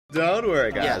Don't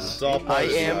worry, guys. Yes, It's all part I of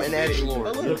the am an process.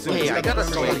 edgelord. Oh, look, so Hey, it's I got gotta the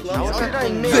say, permanent how gloves did I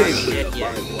on. miss Big shit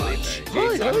yet? He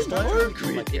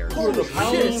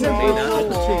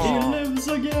lives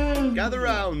again! Gather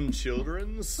round,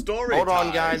 children. Story Hold on,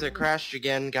 time. guys, I crashed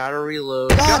again. Gotta reload.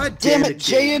 God damn it,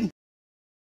 Jaden!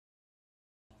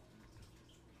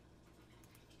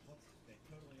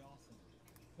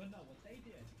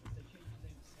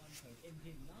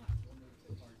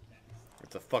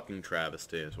 It's a fucking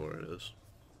travesty, is what it is.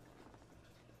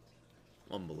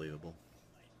 Unbelievable.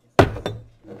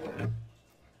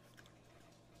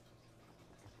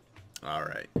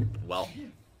 Alright, well.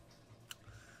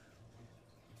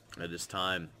 It is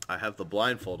time. I have the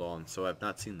blindfold on, so I've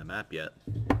not seen the map yet.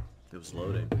 It was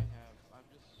loading. I have. I'm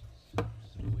just still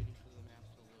waiting for the map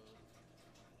to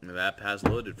load. The map has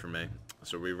loaded for me.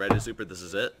 So are we ready, Zuper? This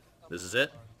is it? This is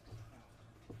it?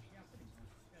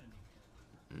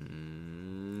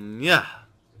 Yeah.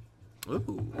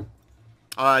 Ooh.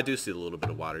 Oh, I do see the little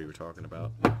bit of water you were talking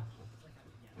about. Wait,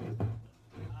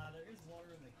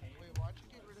 why'd you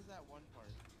get rid of that one part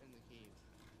in the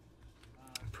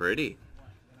cave? Pretty.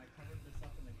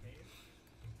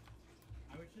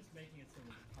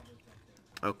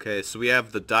 Okay, so we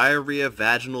have the diarrhea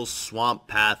vaginal swamp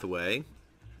pathway.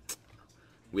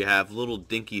 We have little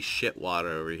dinky shit water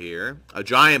over here. A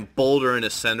giant boulder in the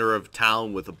center of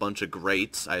town with a bunch of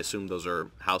grates. I assume those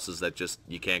are houses that just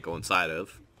you can't go inside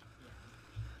of.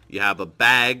 You have a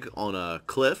bag on a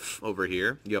cliff over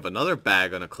here. You have another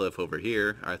bag on a cliff over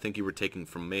here. I think you were taking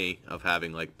from me of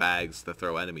having like bags to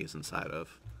throw enemies inside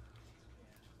of.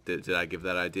 Did I give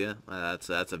that idea? That's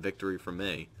a victory for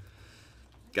me.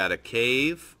 Got a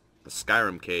cave. A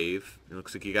Skyrim cave. It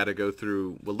looks like you got to go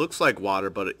through what looks like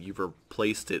water, but you've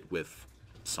replaced it with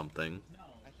something. No,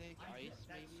 I think ice,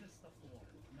 that's just the floor.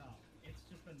 No, it's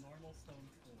just a normal stone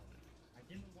floor. I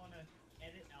didn't want to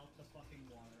edit out the fucking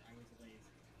water. I was lazy.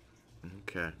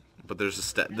 Okay, but there's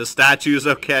the statue's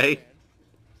okay.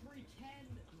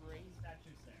 Pretend the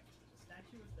statue's there. The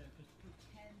statue is there. Just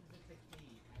pretend that the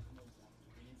cave has no water.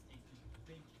 It is a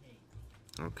big cave.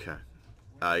 Okay.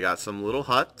 You got some little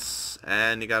huts,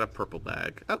 and you got a purple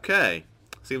bag. Okay.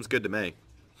 Seems good to me.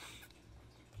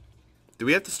 Do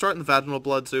we have to start in the vaginal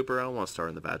blood, Zuper? I don't want to start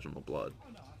in the vaginal blood.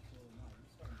 Oh, no, absolutely not. You're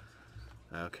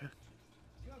starting. Okay.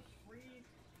 You have free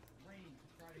reign to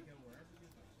try to go wherever you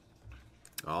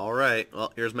want. Alright.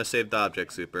 Well, here's my saved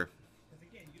object, Zuper. Because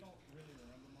again, you don't really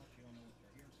remember much. You don't know what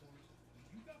you're here for.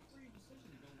 You got free decision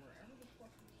to go wherever the fuck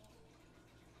you want.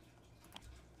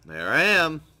 There I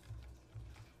am.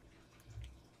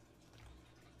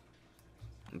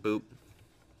 Boop.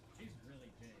 She's really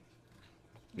big.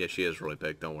 Yeah, she is really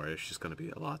big. Don't worry. She's going to be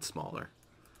a lot smaller.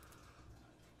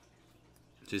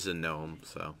 She's a gnome,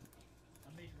 so.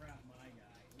 Let me grab my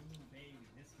guy. Ooh, baby,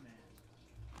 this man.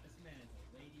 This man is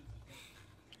a lady.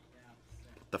 Yeah,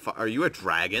 The fu- Are you a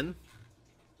dragon?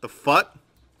 The fuck?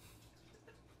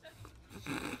 I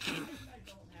don't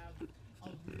have a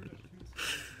root of two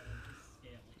skills, but I'm just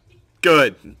scaling.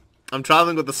 Good. I'm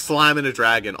traveling with a slime and a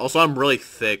dragon. Also, I'm really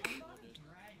thick. I'm not a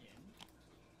dragon.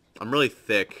 I'm really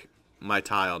thick. My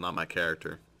tile, not my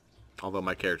character. Although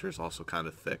my character is also kind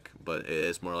of thick. But it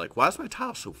is more like, why is my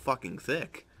tile so fucking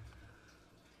thick?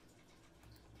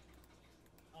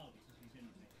 Oh, because you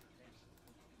didn't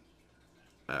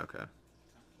make it. Okay.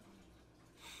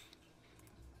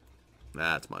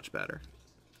 That's much better.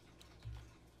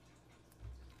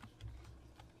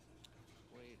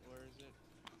 Wait, where is it?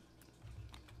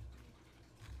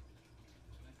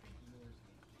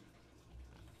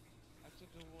 That's a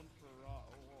good one for raw.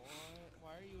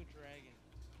 Why are you a dragon?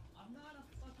 I'm not a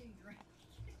fucking dragon.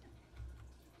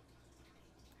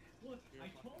 Look, I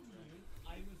told you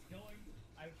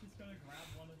I was just gonna grab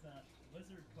one of the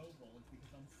lizard kobolds because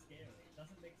I'm scary. It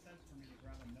doesn't make sense for me to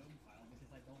grab a gnome pile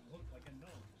because I don't look like a gnome.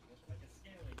 I look like a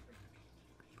scaly creature.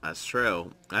 That's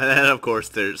true. And then, of course,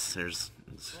 there's First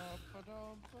of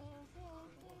all,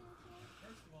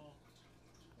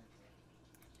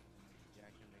 Yeah,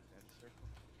 I can make that a circle.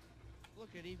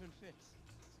 Look, it even fits.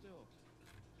 Still.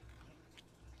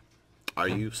 Are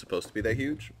you supposed to be that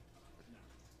huge?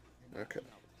 Okay.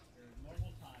 you're a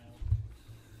normal tile.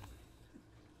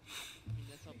 I mean,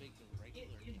 that's how big the It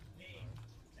regular is ones big. are.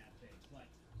 It's that big, but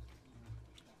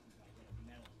talking about little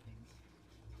metal things.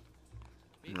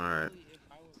 Alright. Basically, if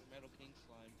I was a Metal King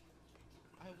slime,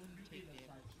 I wouldn't You'd be take the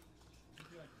damage. size.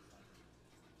 You'd be like the size.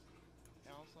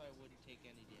 And also, I wouldn't take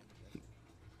any damage.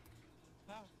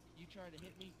 Ha! You try to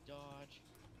hit me, dodge.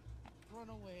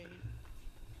 Run away.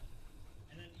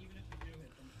 And then even if you do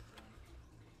hit them,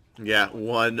 Yeah,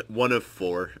 one of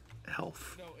 4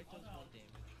 health. No, it does no. 1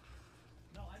 damage.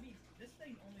 no, I mean this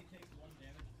thing only takes 1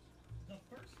 damage. The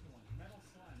first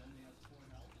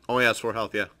Only has 4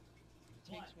 health, yeah.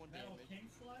 Takes What? 1 Metal damage. King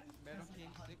slime? Metal That's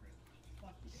King 100.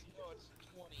 Fuck you. No, it's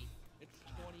 20. It's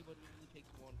 20, but it only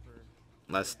takes 1 per.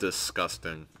 That's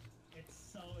disgusting. It's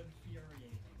so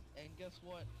infuriating. And guess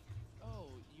what?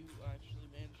 Oh, you actually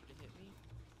managed to hit me?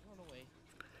 Run away.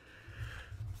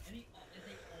 And they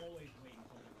always wait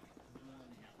until they're like 1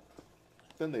 health.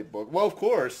 Then they book. Well, of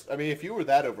course. I mean, if you were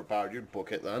that overpowered, you'd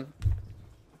book it then.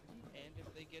 And if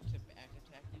they get to back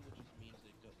attack you, which just means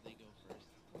they go first,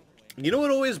 run away. You know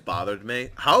what always bothered me?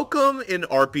 How come in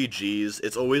RPGs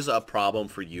it's always a problem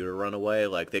for you to run away,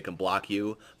 like they can block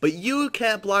you, but you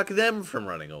can't block them from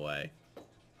running away?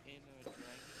 In Dragon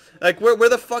Like, where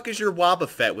the fuck is your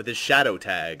Wobbuffet with his shadow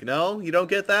tag? No? You don't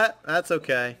get that? That's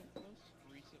okay. the most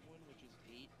recent one, which is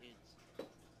 8, it's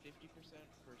 50%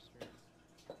 first turn,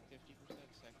 50%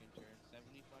 second turn,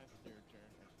 75 third turn,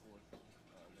 and 4th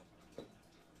 100.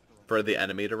 For the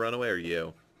enemy to run away, or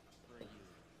you? For you.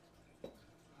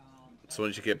 So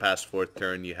once you get past 4th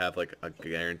turn, you have, like, a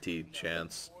guaranteed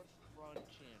chance. 4th run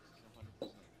chance is 100%.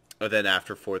 Or then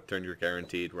after 4th turn, you're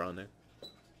guaranteed running.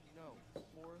 No, 4th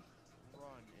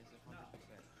run is 100%.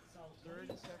 So, Third,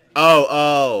 70.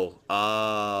 Oh,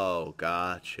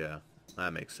 gotcha.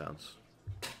 That makes sense.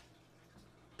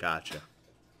 Gotcha.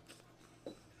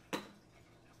 So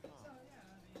yeah, I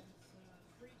mean, it's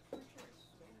free choice.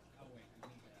 Oh wait, I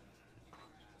need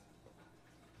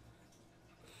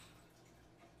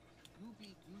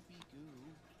Goopy, goopy,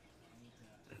 goo.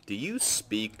 Do you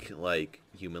speak, like,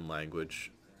 human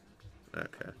language?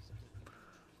 Okay.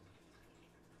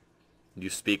 You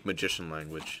speak magician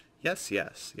language? Yes,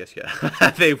 yes. Yes,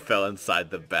 yeah. They fell inside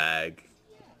the bag. I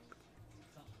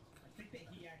think that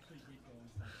he actually did go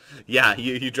inside. Yeah,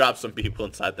 you dropped some people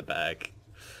inside the bag.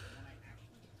 When I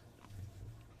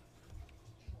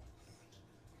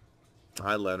actually.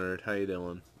 Hi, Leonard. How you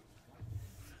doing?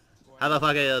 How the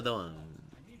fuck are you doing? I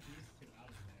need these 2 out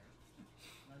of there.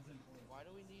 That's important. Why do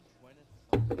we need Gwyneth? I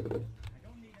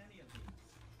don't need any of these.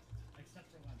 Except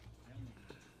for lemon. I don't need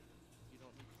these. You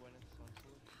don't need Gwyneth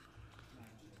Sunsword? No, I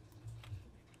don't need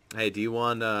these. Hey, do you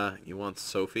want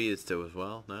Sophie as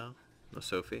well? No? No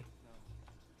Sophie? No.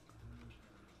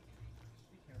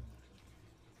 Be careful.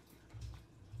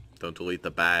 Don't delete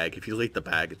the bag. If you delete the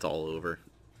bag, it's all over.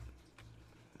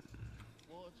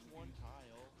 Well, it's 1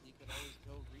 tile. You could always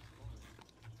go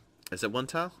respawn. Is it 1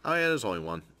 tile? Oh yeah, there's only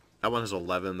 1. That one has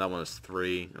 11, that one is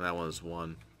 3, and that one is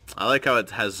 1. I like how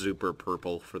it has Zuper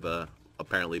purple for the,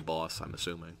 apparently, boss, I'm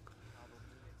assuming.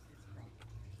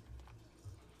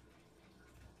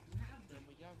 Then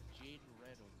we got Jaden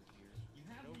red over here. You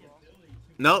have No the Ross. ability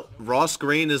to. No, Ross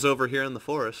Green is over here in the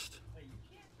forest. Wait, you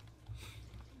can't.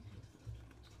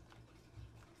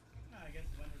 No, I guess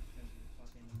Leonard's gonna be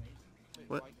fucking amazing.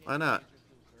 Wait, What? can't Why you not? change it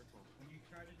to a circle? When you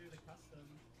try to do the custom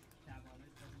tab on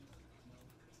it, doesn't no.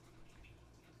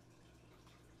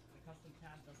 The custom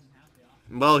tab doesn't have the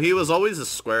option. Well, he was always a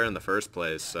square in the first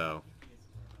place, so... to be a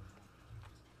square right now.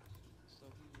 So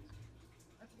who is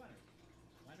That's Leonard.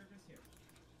 Leonard is here.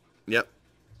 Yep.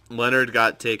 Leonard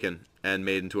got taken and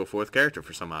made into a 4th character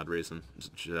for some odd reason.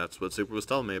 That's what Super was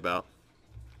telling me about. Yeah,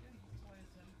 that's why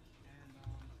it's him. And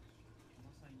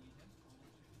unless I need him,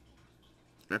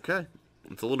 I'll let you. Okay.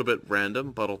 It's a little bit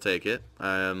random, but I'll take it.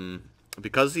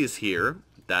 Because he's here,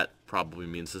 that probably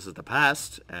means this is the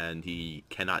past, and he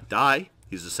cannot die.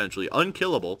 He's essentially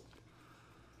unkillable.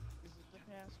 Is it the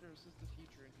past or is this the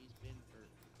future and he's been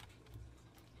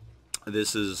for...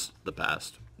 This is the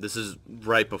past. This is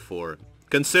right before.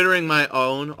 Considering my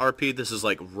own RP, this is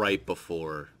like right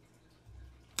before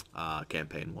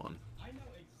campaign 1. I know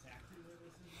exactly where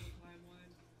this is in the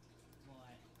timeline,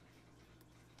 but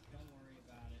don't worry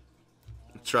about it.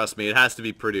 Trust me, it has to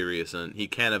be pretty recent. He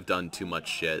can't have done too much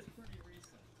shit. It's pretty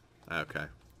recent. Okay.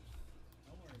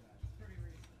 Don't worry about it. It's pretty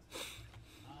recent.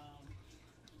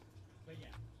 But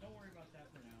yeah, don't worry about that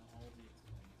for now. All will be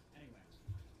explained. Anyway,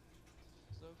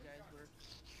 So guys, what are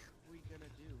we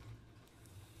gonna do?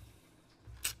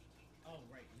 oh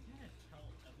right, we gotta tell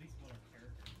at least what our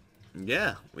character is.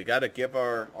 Yeah, we gotta give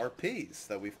our RPs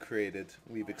that we've created,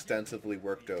 we've extensively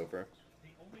worked over. The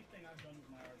only thing I've done with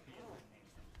my RP is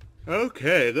name him.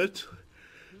 Okay, let's...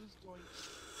 Who's going to go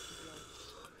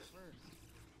first?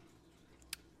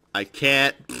 I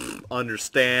can't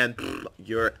understand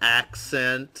your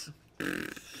accent.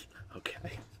 Okay.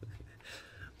 Well,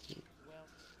 you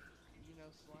know,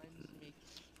 slimes make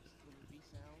slurpy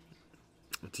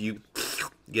sounds. Do you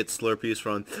get Slurpees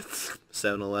from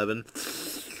 7-Eleven? Really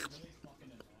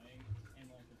fucking annoying in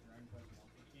like the Dragon Quest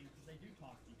Monster game because they do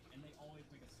talk to you and they always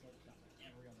make a slurp sound like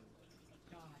every other word. It's like,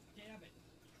 God damn it!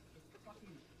 Just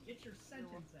fucking get your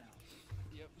sentence out.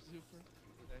 Yep, Zuper.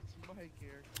 That's my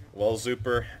character. Well,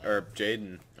 Zuper, or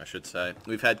Jaden, I should say.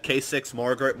 We've had K6,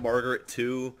 Margaret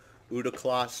 2,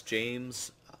 Udaclaus,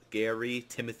 James, Gary,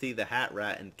 Timothy the Hat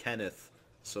Rat, and Kenneth.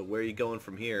 So where are you going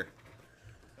from here?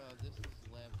 This is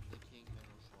Lev, the king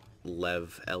metal slime.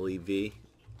 Lev, L-E-V?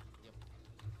 Yep.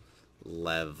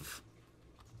 Lev.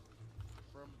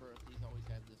 From birth, he's always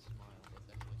had this smile, but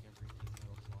that's like every king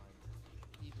metal slime.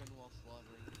 Even while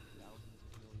slaughtering thousands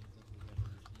of millions of the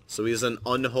members. So he's an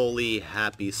unholy,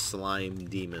 happy slime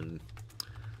demon.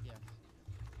 Yes.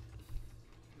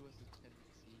 Who has a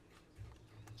tendency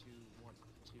to want to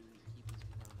keep his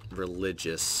crown.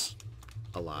 Religious.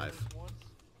 Alive. There was once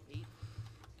 8.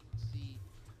 See,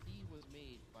 he was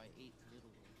made by 8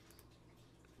 little ones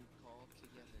who called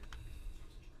together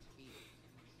 8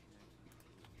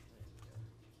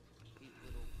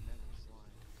 little metal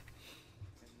slimes.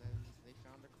 And then they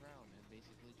found a crown and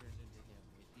basically turned into him.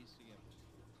 They fused together to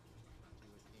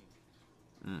a king.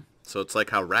 So it's like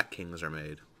how rat kings are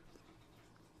made.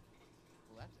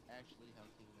 Well, that's actually how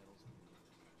king metals are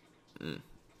made.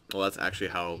 Well, that's actually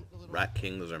how rat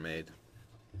kings are made.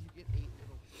 You get 8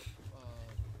 little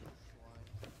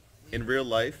slimes. In real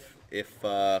life, if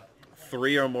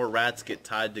 3 or more rats get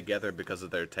tied together because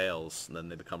of their tails, then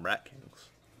they become rat kings.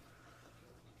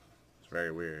 It's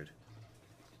very weird.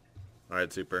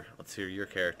 Alright, Super, let's hear your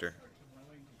character.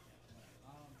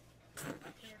 My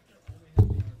character only has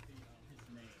the RP of his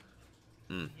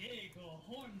name. Diego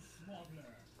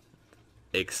Hornswaggler.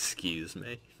 Excuse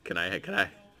me. Can I? You said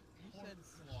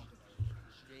Hornswaggler.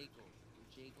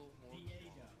 Jago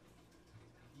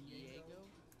Diego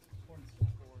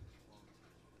Hornswaggler.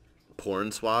 Hornswaggler.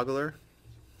 Pornswaggler?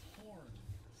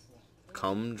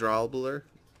 Cumdrobbler?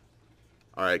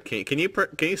 Alright, can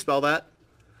you spell that?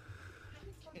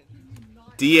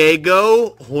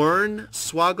 Diego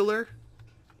Hornswaggler?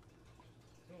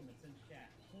 Boom, it's in chat.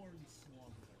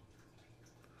 Hornswaggler.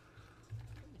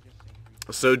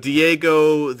 So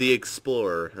Diego the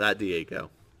Explorer, that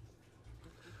Diego.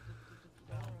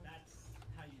 Well, that's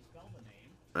how you spell the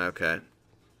name. Okay.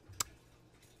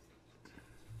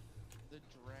 The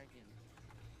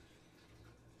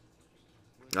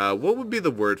dragon. What would be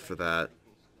the word for that?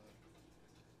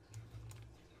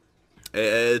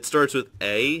 It starts with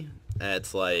A. And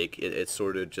it's like, it's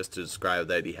sort of just to describe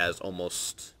that he has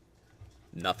almost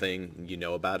nothing you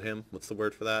know about him. What's the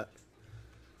word for that?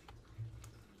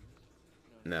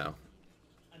 No.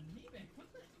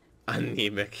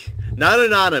 Anemic. Not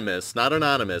anonymous. Not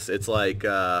anonymous. It's like,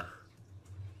 there's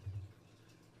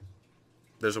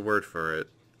a word for it.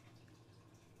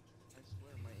 I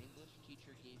swear, my English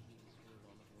teacher gave me this word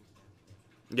on the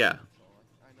vocab. Yeah. So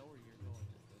I know where you're going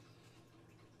with this.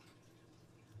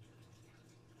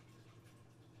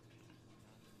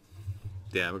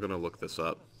 Yeah, I'm gonna look this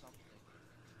up.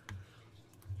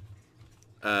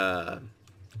 Something.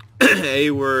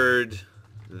 A word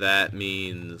that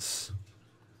means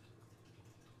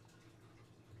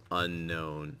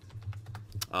unknown.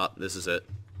 This is it.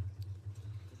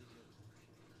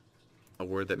 A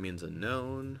word that means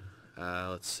unknown.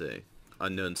 Let's see.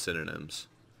 Unknown synonyms.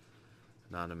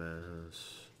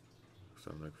 Anonymous.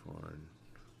 Stomach foreign.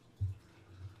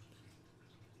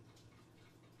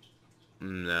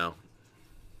 No.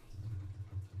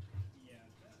 Yeah,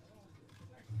 well, the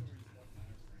backstory is what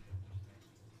matters for you.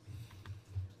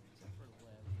 Except for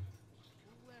Lev.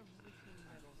 Lev the king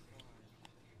metal slime.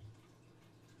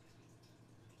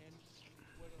 And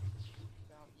what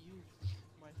about you,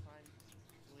 my fine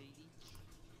lady?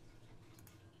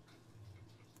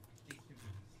 These two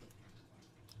people still can't find.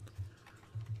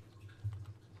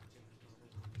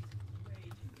 Way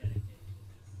too dedicated to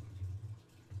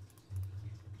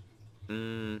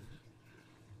this.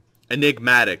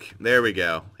 Enigmatic. There we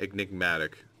go.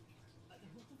 Enigmatic. Why the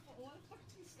fuck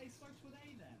do you say starts with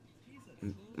A then?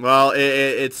 Jesus. Well,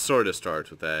 it sort of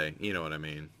starts with A. You know what I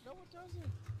mean. No, it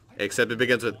doesn't. Except it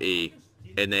begins with E.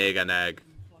 Eneg, eneg.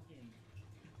 Fucking.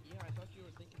 Yeah, I thought you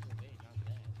were thinking of A, not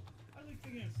that. I was like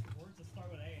thinking of words that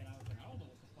start with A, and I was like, I don't know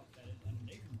what the fuck that is.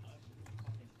 Enigma.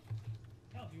 Fucking.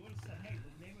 Hell, if you would have said, hey,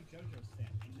 the name of JoJo's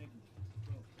stand. Enigma.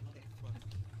 Bro, Fuck.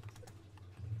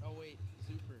 Oh wait,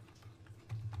 Zuper.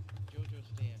 Jojo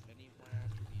stand, any of my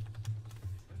attributes.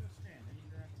 JoJo's stand. Any of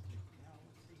your attributes. Now,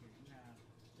 let's see here. You have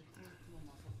 6 tool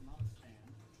muscles, not a stand,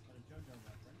 but a JoJo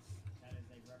reference. That is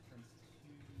a reference to.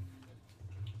 What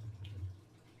the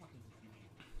fuck is his name?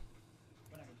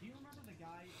 Whatever. Do you remember the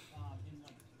guy in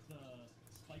like the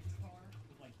spike car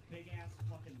with like big ass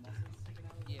fucking muscles sticking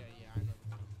out of his Yeah, mouth? yeah, I know the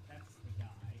one. That's the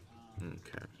guy.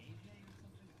 Okay. JJ or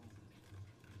something?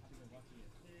 Probably the lucky it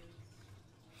is.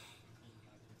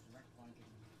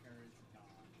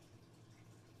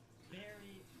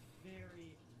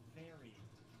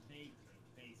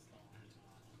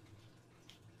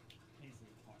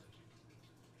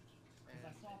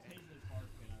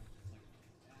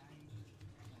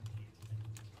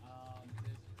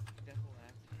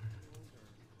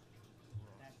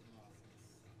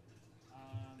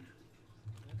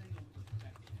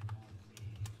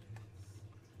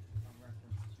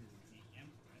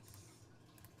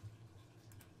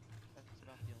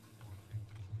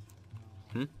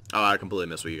 Oh, I completely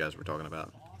missed what you guys were talking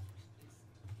about. Sauce is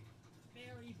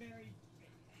very, very,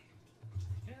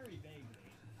 very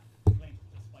vaguely linked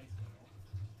to Spice Girl.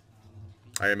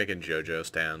 Are you making JoJo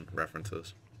Stan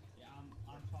references? Yeah, I'm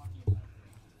talking about the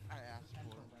I asked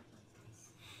potential for it.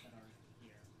 references that are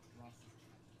here. Ross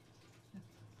is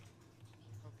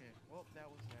Okay, well, that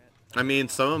was that. I mean,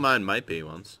 some of mine might be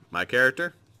ones. My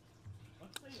character?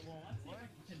 let's see if I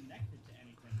can connect it to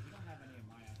anything. We don't have any of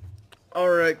my attributes.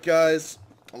 Alright, guys.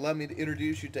 Allow me to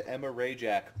introduce you to Emma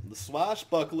Rayjack, the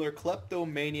swashbuckler,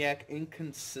 kleptomaniac,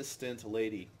 inconsistent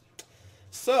lady.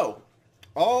 So,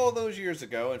 all those years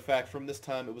ago, in fact, from this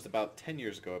time, it was about 10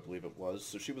 years ago, I believe it was.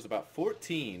 So she was about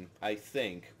 14, I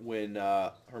think, when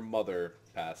her mother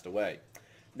passed away.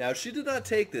 Now, she did not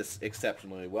take this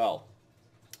exceptionally well.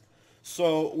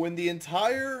 So, when the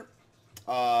entire,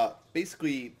 when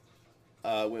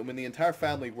the entire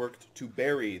family worked to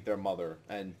bury their mother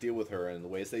and deal with her in the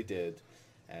ways they did,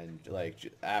 and,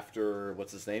 like, after,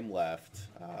 what's his name left,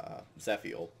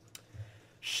 Zephiel,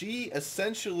 she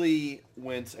essentially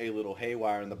went a little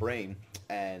haywire in the brain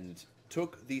and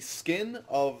took the skin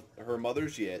of her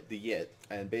mother's Yit,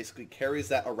 and basically carries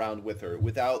that around with her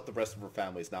without the rest of her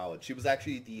family's knowledge. She was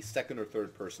actually the second or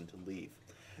third person to leave.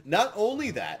 Not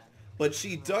only that, but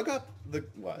she dug up the...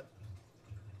 What?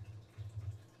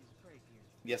 He's right here.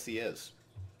 Yes, he is.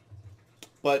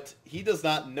 But he does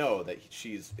not know that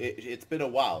she's... It's been a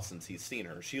while since he's seen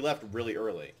her. She left really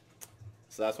early.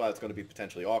 So that's why it's going to be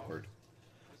potentially awkward.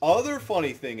 Other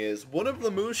funny thing is, one of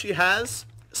the moves she has,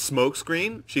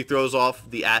 smokescreen, she throws off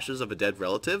the ashes of a dead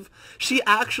relative. She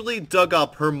actually dug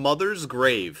up her mother's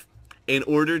grave in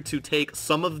order to take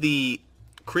some of the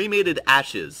cremated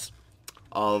ashes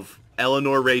of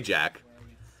Eleanor Rayjack.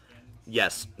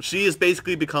 Yes, she has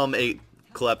basically become a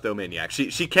kleptomaniac.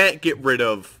 She can't get rid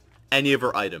of any of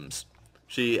her items.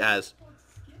 She has...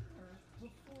 Skinned her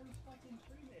before fucking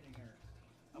cremating her.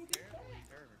 Who did Apparently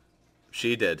that? her.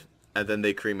 She did. And then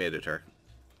they cremated her.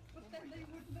 But then they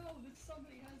would know that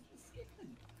somebody has the skin.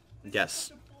 This Yes. is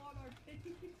such a flaw in our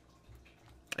opinion.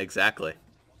 Exactly.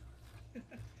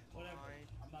 Whatever.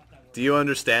 I'm not that worried. Do you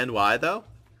understand why, though?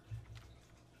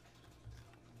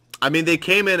 I mean, they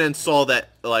came in and saw that,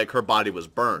 like, her body was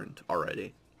burned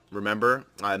already. Remember?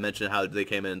 I mentioned how they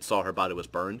came in and saw her body was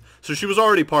burned. So she was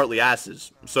already partly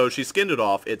ashes. So she skinned it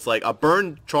off. It's like a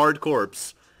burned, charred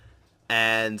corpse.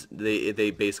 And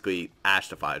they basically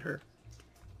ashtified her.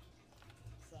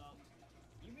 So,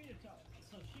 you mean to tell...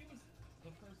 So she was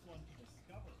the first one to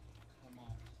discover her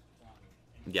mom's body.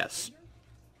 And Yes. skinned her?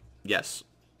 Yes.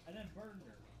 And then burned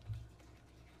her.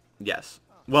 Yes.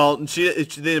 Well, she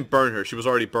didn't burn her. She was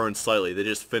already burned slightly. They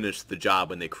just finished the job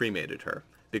when they cremated her.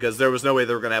 Because there was no way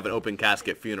they were going to have an open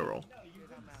casket funeral. No, you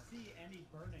wouldn't see any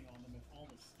burning on them if all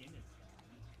the skin is gone.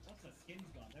 Once the skin's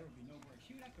gone, there would be no burn.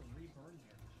 She would have to re-burn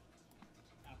her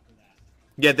after that.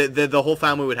 Yeah, the whole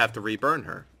family would have to re-burn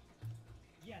her.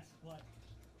 Yes, but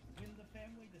when the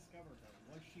family discovered her,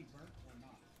 was she burnt or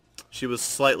not? She was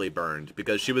slightly burned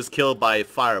because she was killed by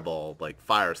fireball, like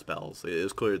fire spells. It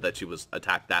was clear that she was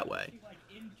attacked that way. She, like,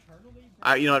 internally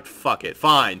burned? You know what? Fuck it.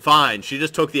 Fine, fine. She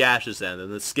just took the ashes then,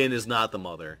 and the skin is not the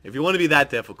mother. If you want to be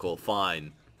that difficult,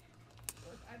 fine.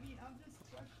 But, I mean, I'm just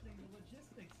questioning the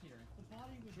logistics here. If the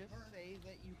body was Just burnt, say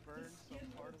that you the burned some skin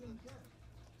part would of have the... been burnt.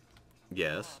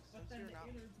 Yes. But Since then you're the not...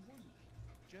 innards wouldn't.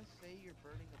 Just say you're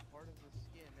burning a part of the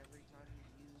skin every time you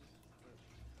use the...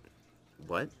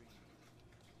 What?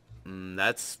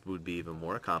 That would be even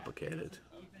more complicated.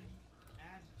 Even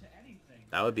add to anything.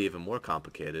 That would be even more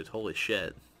complicated. Holy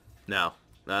shit. No,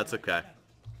 that's okay. Whatever.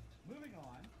 Moving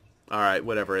on. Alright,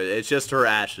 whatever. It's just her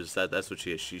ashes. That's what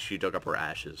she is. She dug up her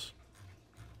ashes.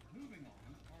 Moving on.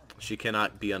 Alright. She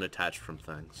cannot be unattached from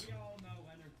things. We all know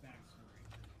Leonard's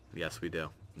backstory. Yes, we do.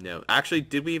 No, actually,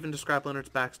 did we even describe Leonard's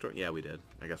backstory? Yeah, we did.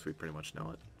 I guess we pretty much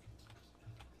know it.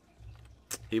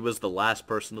 He was the last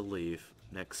person to leave,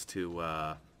 next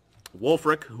to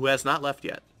Wolfric, who has not left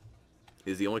yet.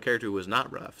 He's the only character who has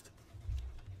not left.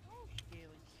 Oh,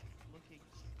 scaly-looking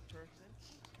person.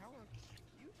 How are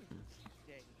you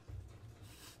today?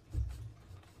 I'm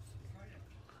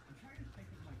trying to think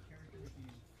of my character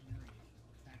being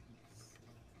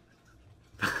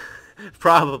infuriated.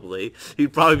 Probably.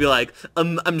 He'd probably be like,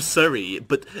 I'm sorry,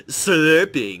 but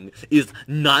slurping is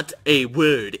not a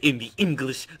word in the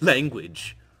English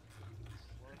language.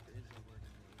 Slurp is a word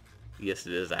in the English. Yes,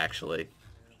 it is, actually.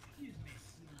 Excuse me,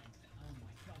 slime. Oh my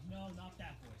god, no, not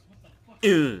that voice. What the fuck?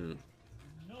 Ew.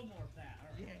 No more of that.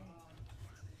 Alright.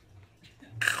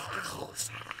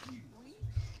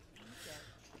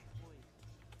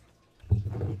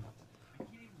 I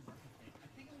can't even replicate. I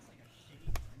think it was like a shitty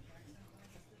French accent that I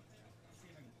just did there. Let's see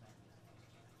if I can try it.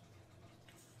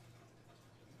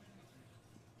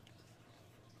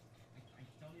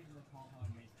 recall how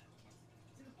I made that voice.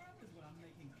 See, the problem is when I'm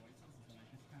making voices is that I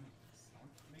just kind of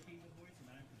start making the voice and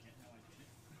then I forget how I did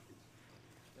it.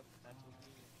 Yep, that's what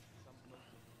me. Some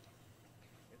local.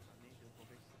 If I made your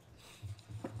voice.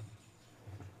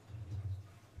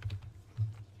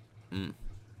 Mm.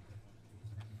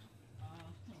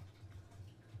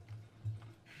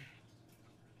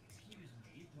 Excuse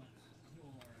me, but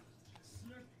your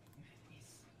slurping is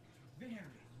very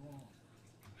wrong.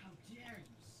 How dare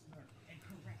you slurp and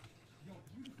correct your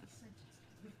beautiful sentence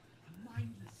with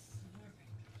mindless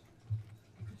slurping?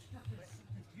 You constructed a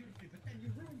sentence beautifully, but then you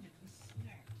ruined it with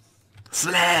slurps.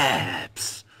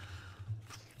 Slaps!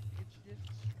 It's just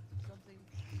something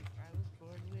I was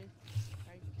born with.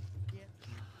 I can't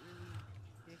really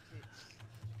fix it.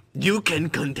 You can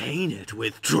contain it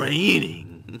with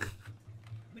training.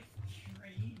 With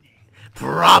training.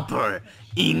 Proper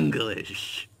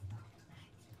English.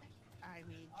 I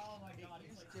mean, Oh my it god,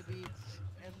 it's used like to be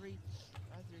every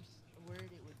other word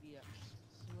it would be a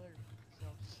slurp. So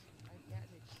I've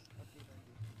gotten it a bit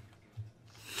under.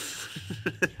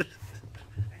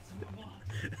 let's move on.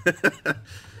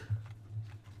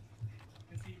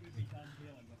 Because he would be done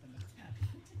dealing with an attack.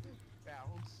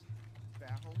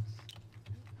 Bounce.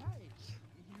 Hi,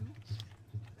 you.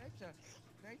 That's a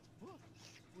nice book.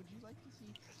 Would you like to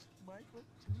see my book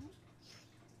too?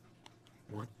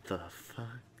 What the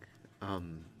fuck?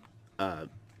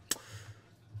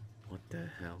 What the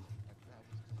hell?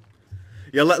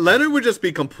 Yeah, Leonard would just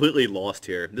be completely lost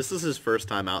here. This is his first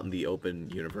time out in the open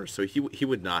universe, so he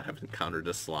would not have encountered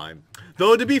a slime.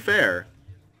 Though, to be fair...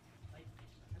 Like,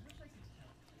 I wish I could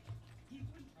tell. He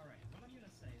wouldn't. Alright, what I'm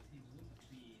gonna say is he wouldn't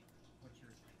be what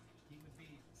you're thinking. He would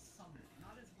be summoned.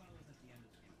 Not as well as at the end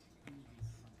of the game. He would be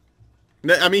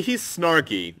summoned. I mean, he's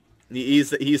snarky.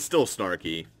 He's still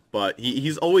snarky, but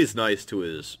he's always nice to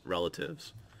his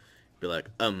relatives. Be like,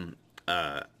 I'm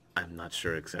not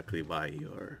sure exactly why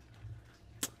you're...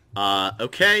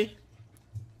 okay.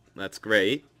 That's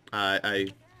great. Are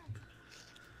those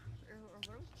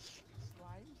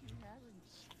slimes you have in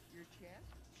your chest?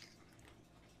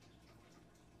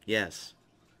 Yes.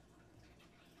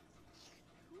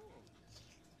 Cool.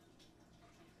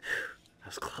 That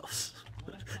was close.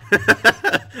 Well,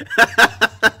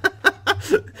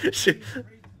 She- that's not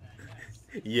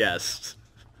that, yes. yes.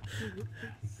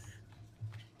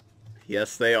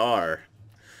 Yes, they are.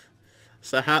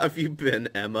 So how have you been,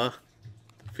 Emma?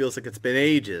 Feels like it's been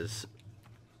ages.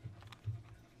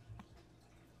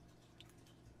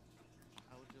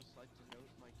 I would just like to note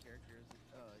my character is,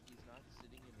 he's not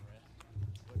sitting in rest,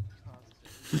 but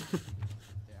constantly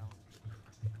down.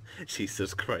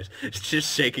 Jesus Christ. It's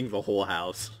just shaking the whole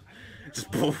house.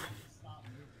 Just poof. Stop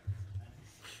moving.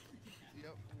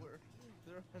 Yep,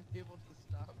 they're unable to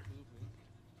stop moving.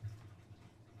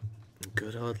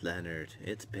 Good old Leonard.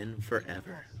 It's been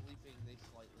forever. While sleeping, they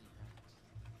slightly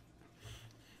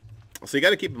bounce. So you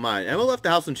gotta keep in mind, Emma left the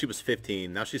house when she was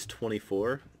 15. Now she's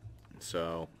 24.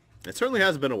 So, it certainly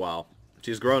has been a while.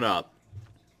 She's grown up.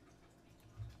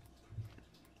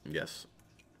 Yes.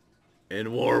 In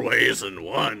more ways than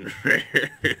one. How many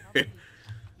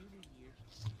human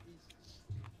years is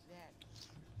that?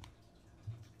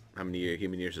 How many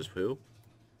human years is who?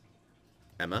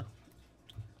 Emma?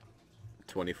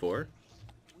 24?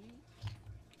 We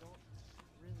don't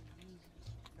really use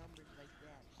numbers like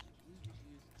that. We just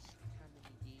use how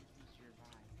many days we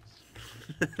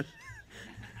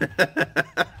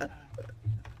survive.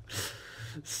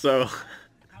 So,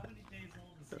 How many days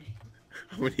old is he?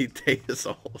 how many days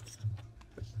old?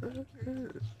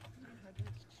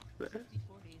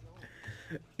 354 days old.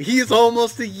 He's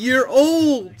almost a year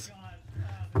old!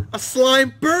 God, A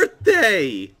slime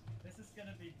birthday! this is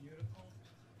gonna be beautiful.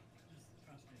 Just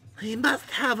trust me. This He must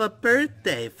have a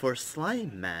birthday for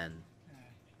Slime Man.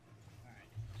 Alright.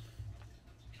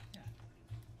 Yeah.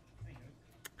 Anywho.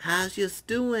 How's you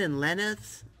doing, Leonard?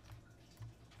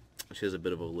 She has a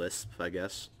bit of a lisp, I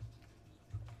guess.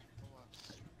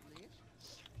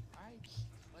 I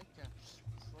like to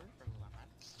slurp a lot.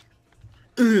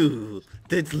 Ooh,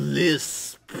 that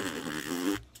lisp.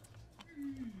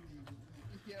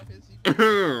 Yeah, is he How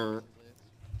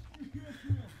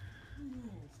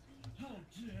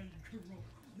dare you corrupt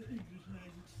the English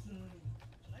language, son?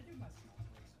 Should I do my snot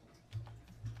voice?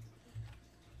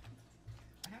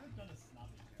 I haven't done a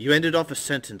snobby. You ended off a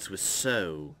sentence with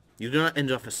so. You do not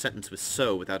end off a sentence with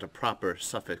so without a proper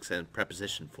suffix and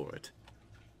preposition for it.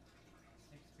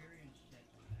 Experience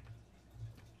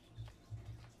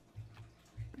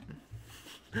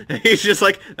shit. He's just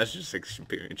like, that's just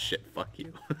experience shit, fuck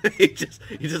you. he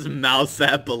just mouths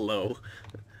that below.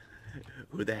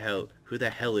 Who the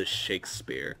hell is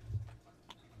Shakespeare?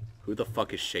 Who the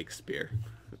fuck is Shakespeare?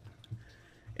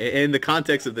 In the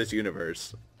context of this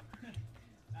universe. I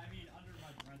mean, under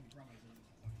my breath, probably didn't,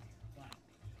 but...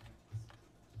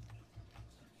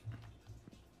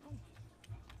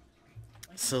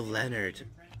 Like, So Leonard. you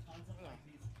read tons of, like,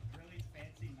 these really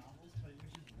fancy novels, but it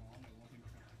was just wrong, it wasn't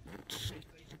correct.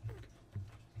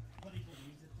 But he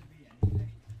believes it to be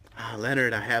anything. Ah,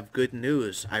 Leonard, I have good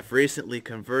news. I've recently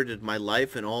converted my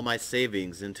life and all my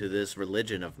savings into this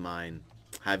religion of mine.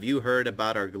 Have you heard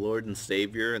about our Lord and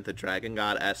Savior and the Dragon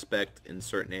God aspect?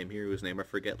 Insert name here, whose name I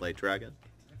forget. Light Dragon?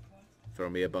 Throw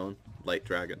me a bone. Light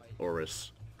Dragon.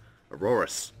 Horus.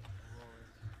 Aurorus.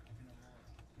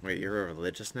 Wait, you're a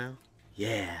religious now?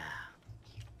 Yeah.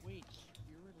 Wait,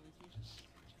 you're religious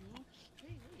too?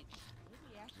 Hey, wait, let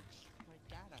me ask my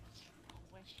dad a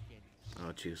question.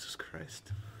 Oh, Jesus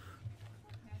Christ.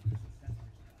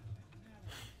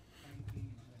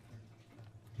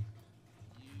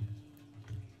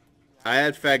 I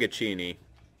had Faggoccini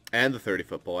and the 30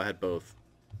 football. I had both.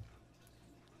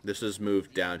 This is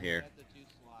moved down here. Had the 2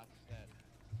 slots set.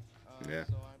 Yeah.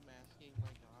 So I'm asking my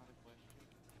god a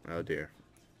question. Oh dear.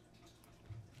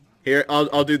 Here,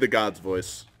 I'll do the God's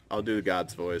voice. I'll do the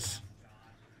God's voice.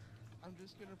 I'm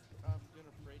gonna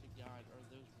pray to God. Are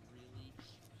those really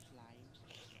slimes?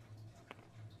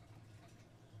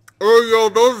 Oh, yo,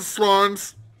 those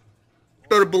slimes.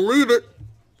 Better believe it.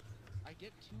 I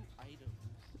get 2 items.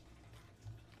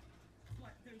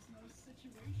 What? There's no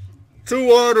situation here.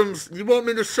 2 items. You want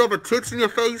me to shove a tits in your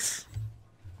face? That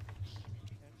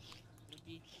would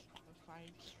be a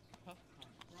fine puff puff.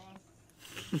 Ross,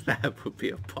 That would be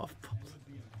a puff puff. it would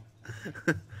be a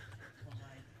but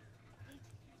like...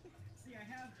 See, I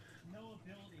have no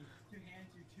ability to hand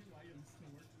you 2 items to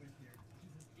work with here. Because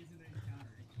this isn't an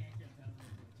encounter. It can't get better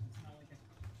than this. It's not like a...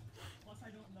 Plus, I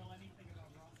don't know anything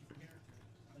about Ross's character.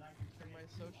 But I can Can my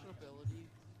create 2 social items. ability...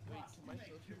 Wait, Ross, can you my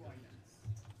make social 2 ability... items.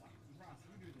 Ross,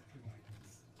 you do the 2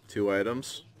 items. 2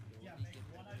 items. Yeah, make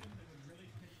 1 item that would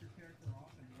really piss your character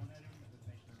off, and 1 item that would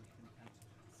make her contemptuous.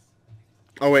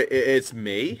 Oh wait, it's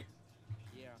me?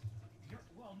 Yeah.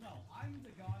 Well, no, I'm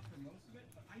the god for most of it,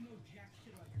 but I know jack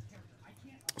shit about your character. I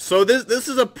can't... So this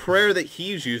is a prayer that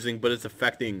he's using, but it's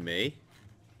affecting me.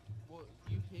 Well,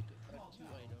 you pick 2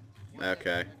 items.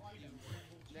 Okay.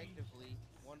 Negatively,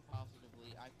 1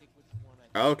 positively. I pick which one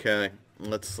I Okay,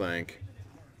 let's think.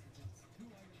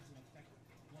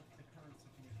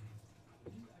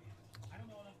 I don't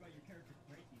know enough about your character to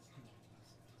break these 2 items.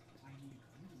 I need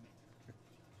you to make them.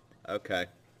 Okay.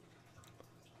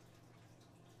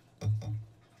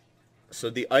 So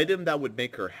the item that would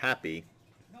make her happy.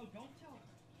 No, don't tell him.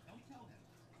 Don't tell him.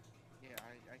 Yeah,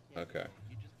 I can't. Okay. Tell.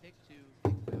 You just pick 2,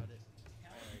 think about it.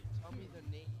 Alright, tell me the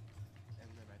name, and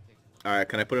then I pick 1. Alright,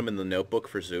 can I put him in the notebook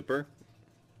for Zuper?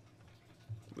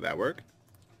 Would that work? Can,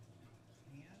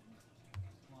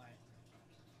 but I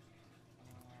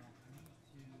need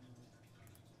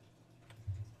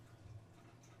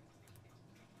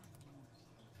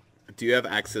to... Do you have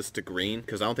access to green?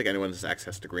 Because I don't think anyone has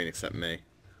access to green except me.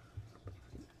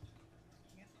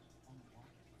 can't unlock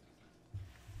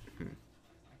it.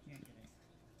 I can't get it.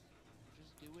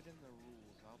 Just do it in the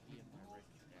rules. I'll be in my rich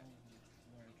chat.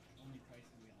 Where only place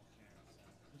that we all share, so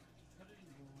just put it in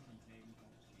rules and Jaden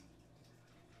don't cheat.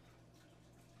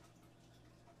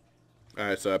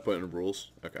 Alright, so I put in rules.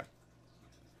 Okay.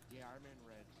 Yeah, I'm in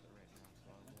red right now,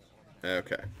 so I'm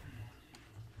automatic. Okay.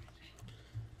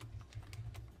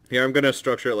 Here, I'm gonna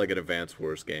structure it like an Advance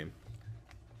Wars game.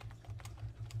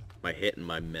 My hit and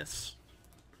my miss.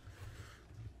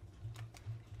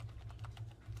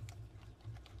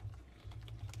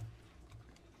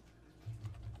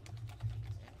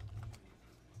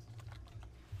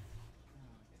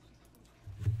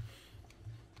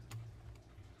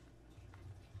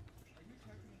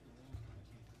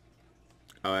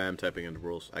 Oh, I am typing in the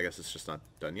rules. I guess it's just not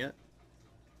done yet.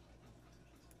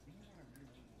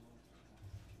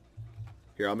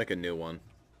 Here, I'll make a new one.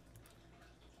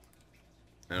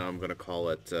 And I'm gonna call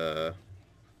it,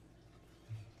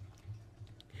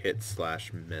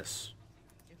 hit/miss.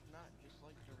 If not, just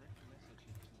like direct message it to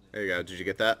me. There you go. Did you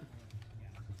get that?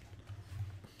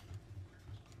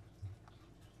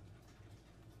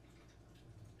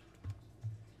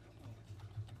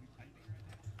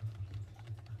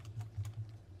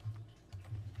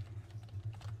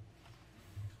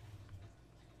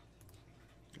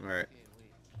 Alright. Okay,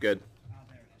 wait. Good. Oh,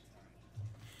 there it is. Alright.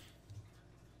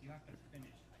 You have to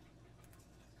finish.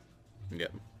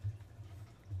 Yep.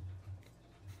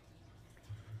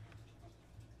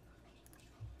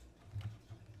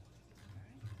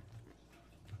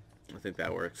 I think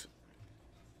that works.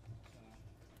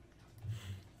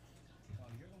 Well,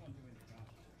 you're the one doing the job.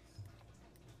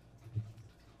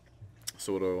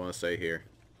 So what do I want to say here?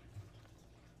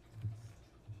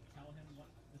 Tell him what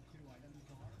the 2 items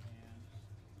are,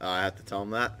 and I have to tell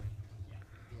him that?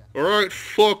 Yeah. Alright,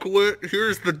 fuckwit,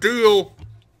 here's the deal.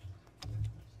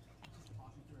 just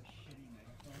talking through a shitty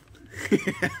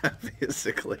megaphone. Yeah,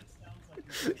 basically.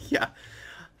 Sounds like Yeah.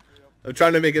 I'm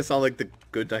trying to make it sound like the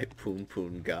Goodnight Poon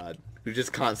Poon god, who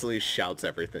just constantly shouts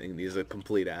everything. He's a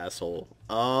complete asshole.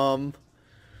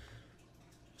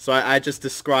 So I just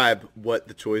describe what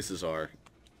the choices are.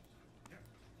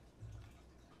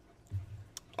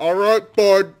 Alright,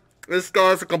 bud. This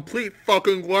guy's a complete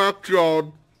fucking whack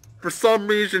job. For some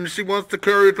reason, she wants to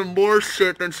carry even more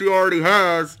shit than she already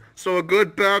has, so a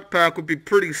good backpack would be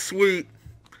pretty sweet.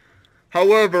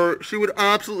 However, she would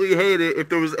absolutely hate it if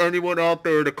there was anyone out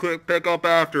there to pick up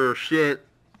after her shit.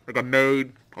 Like a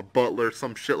maid, a butler,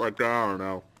 some shit like that, I don't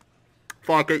know.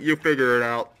 Fuck it, you figure it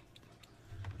out.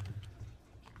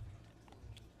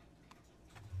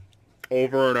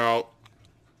 Over and out.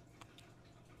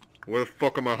 Where the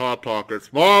fuck are my Hot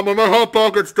Pockets? Mom, are my Hot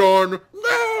Pockets done?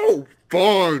 No!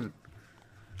 Fine.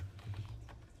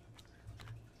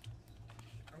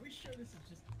 Are we sure this is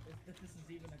just that this is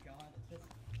even a god at this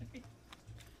point?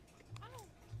 Oh,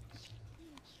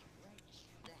 huge right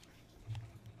there.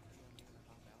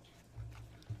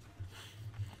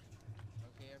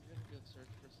 Okay, I'm gonna go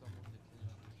search for someone to clean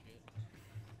up her shit.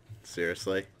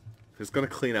 Seriously? Who's gonna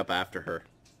clean up after her?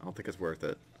 I don't think it's worth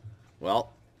it.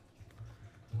 Well,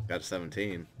 got a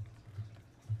 17.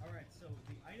 Alright, so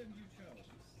the item you chose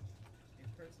is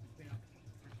first to clean up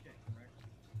for shit, correct?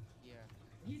 Yeah.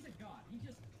 He's a god.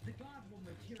 The god will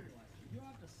materialize. You don't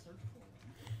have to search for him.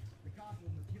 The god will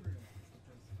materialize the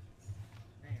person.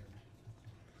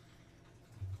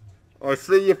 There. I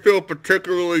see you feel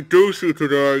particularly douchey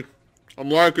today. I'm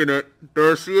liking it.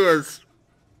 There she is.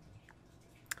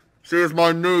 She is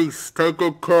my niece. Take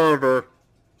good care of her.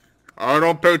 I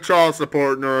don't pay child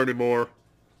support in her anymore.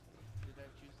 Did I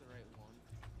choose the right one?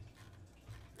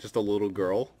 Just a little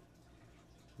girl?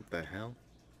 What the hell?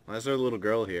 Why is there a little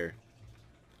girl here?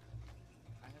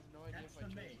 I have no idea That's if I the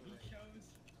chose maid. the He right. chose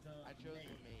the I chose maid.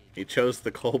 the maid. He chose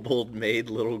the kobold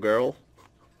maid little girl?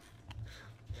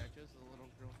 Yeah, I chose the little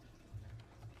girl.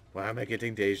 Why am I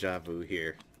getting deja vu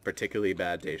here? Particularly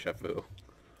bad deja vu.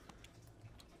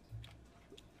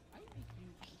 I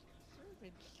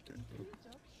think you servants can clean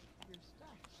up your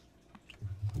stuff.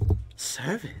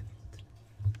 Servant?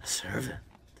 A servant?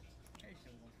 Hey,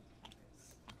 she'll look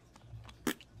at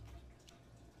this.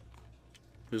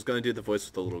 Who's gonna do the voice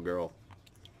of the little girl?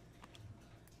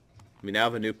 We now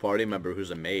have a new party member who's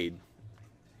a maid.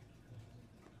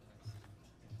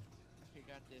 Okay,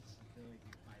 got this.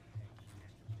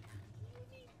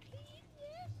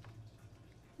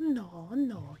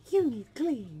 No, you need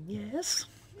clean, yes?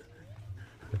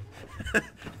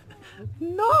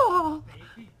 No!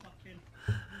 Baby fucking...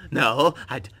 No,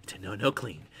 no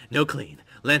clean. No clean.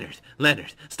 Leonard,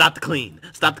 stop the clean.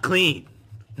 Stop the clean.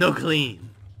 No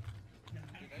clean. No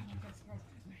matter how much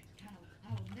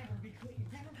I will never be clean.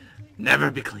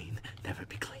 Never be clean. Never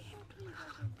be clean.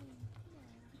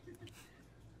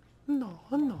 No.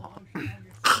 Oh, shower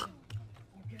your skin.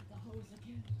 I'll get the hose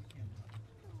again.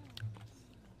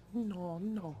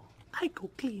 No. I go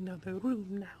clean other room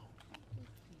now.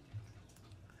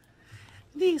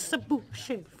 This a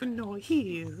bookshelf no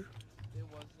here. It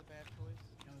was the bad choice.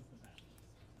 That was the bad choice.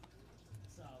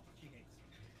 So, she hates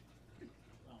you.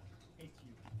 Well, hates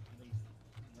you, at least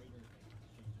later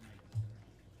she's negative.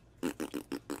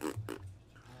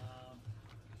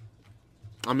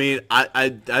 I mean,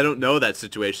 I don't know that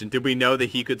situation. Did we know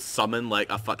that he could summon, like,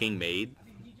 a fucking maid? I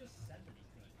mean, he just said that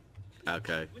he could.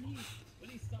 Okay. When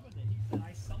he summoned it, he said,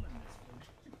 I summoned this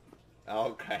for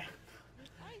you. Okay.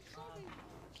 I saw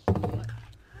it.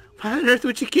 Why on earth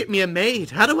would you get me a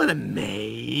maid? I don't want a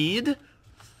maid.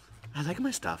 I like my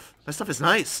stuff. My stuff is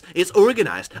nice. It's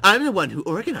organized. I'm the one who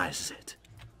organizes it.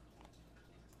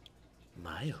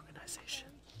 My organization.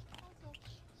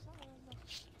 Seller of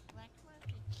the black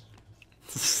market.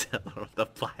 Sell it on the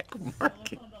black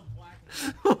market.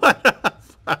 What the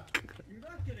fuck? You're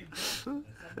not getting gold for this. I'm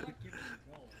not giving you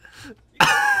gold.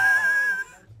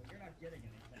 You're not getting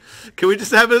anything. Can we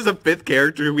just have it as a fifth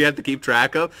character who we have to keep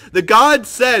track of? The god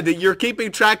said that you're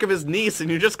keeping track of his niece and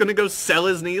you're just gonna go sell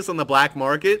his niece on the black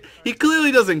market? He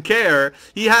clearly doesn't care.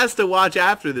 He has to watch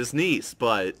after this niece,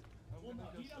 but... Well, no,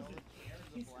 he doesn't care.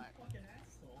 He's a fucking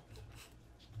asshole.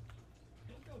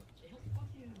 He'll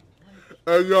fucking,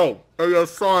 like... Hey yo,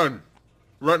 son.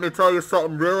 Let me tell you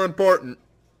something real important.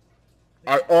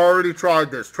 I already tried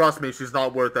this. Trust me, she's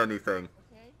not worth anything.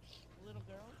 Okay, little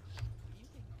girl, you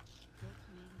can go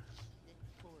clean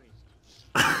the forest.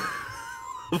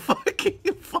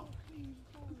 Fucking fuck. Clean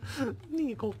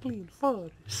go clean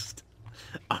first.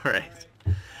 Alright.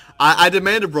 I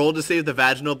demand a roll to see if the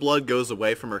vaginal blood goes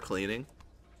away from her cleaning.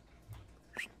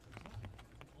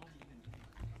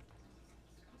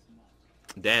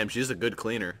 Damn, she's a good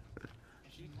cleaner.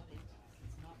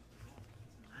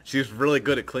 She's really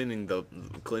good at cleaning the mud.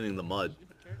 She can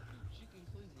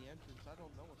clean the entrance. I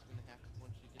don't know what's gonna happen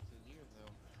once she gets in here,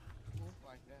 though. We'll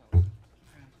find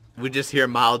out. We just hear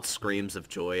mild screams of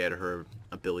joy at her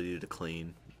ability to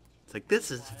clean. It's like, this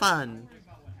is fun.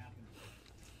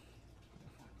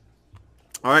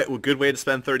 Alright, well, good way to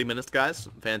spend 30 minutes, guys.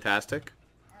 Fantastic.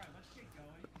 Alright, let's get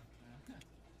going.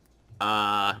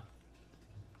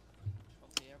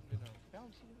 Okay, I'm gonna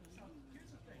bounce you. So, here's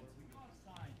the thing. We go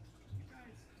outside. You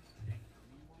guys pick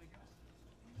where you want to go.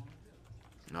 What you want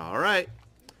to do. Alright.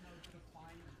 There's no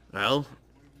defined Well,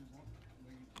 where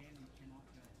you can and cannot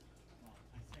go. Well,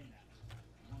 I say that.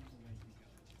 One of the ways you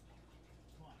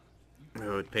go.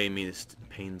 But, it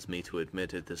pains me to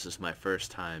admit it. This is my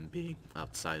first time being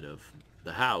outside of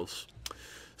the house.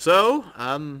 So,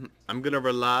 I'm gonna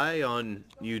rely on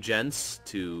you gents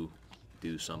to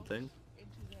do something.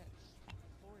 Into that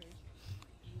forest.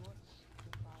 You want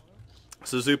to follow?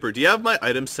 So, Zuper, do you have my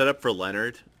items set up for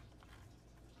Leonard?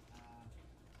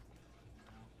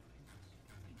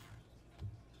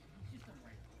 he's just a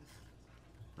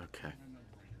writer. Okay. I'm a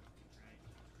writer, right?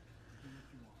 Do what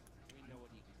you want. We know what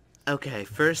he can. Okay,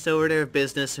 first order of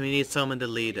business, we need someone to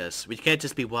lead us. We can't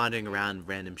just be wandering around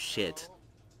random shit.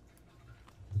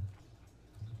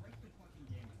 Break the fucking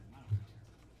game with him. I don't care.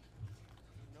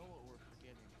 You know what we're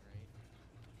forgetting, right?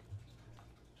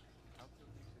 How could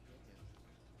we forget him?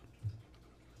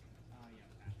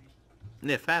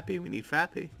 Yeah, Fappy. Yeah, Fappy, we need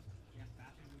Fappy. Yeah,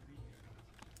 Fappy would be here.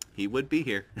 He would be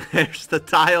here. There's the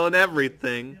tile and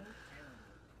everything. Still terrible.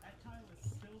 That tile is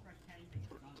still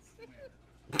rectangular, not square.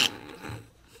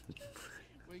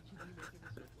 Wait, can you make him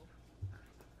a circle?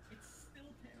 It's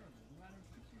still terrible, no matter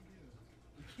what you do.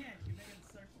 You can't, you make it a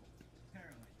circle.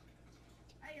 Apparently.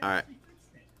 Hey, I Alright. actually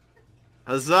fixed it.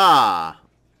 Huzzah!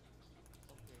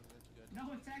 Okay, that's good. No,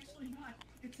 it's actually not.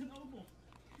 It's an oval.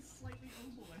 It's slightly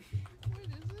ovalish. Wait,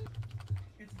 is it?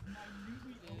 It's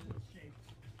minutely oval shaped.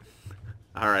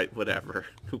 Alright, whatever.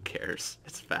 Who cares?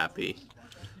 It's Fappy.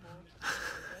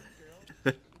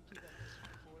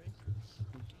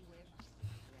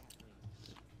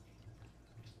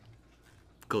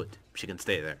 Good. She can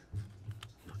stay there.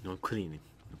 No cleaning.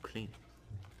 No cleaning.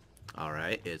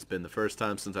 Alright, it's been the first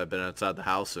time since I've been outside the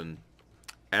house in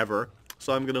ever.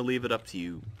 So I'm gonna leave it up to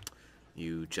you,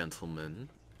 you gentlemen,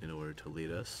 in order to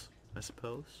lead us, I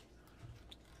suppose.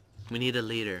 We need a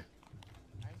leader.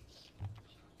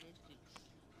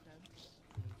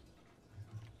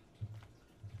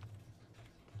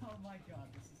 Oh my god,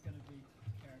 this is gonna be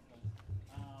terrible.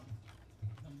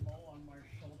 The mole on my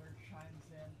shoulder chimes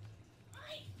in.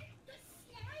 I think the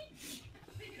slime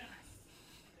bit us!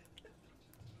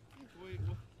 Wait,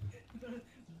 what? The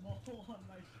mole on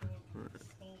my shoulder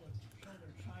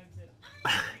chimes in. I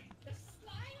think the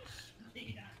slime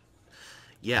bit us!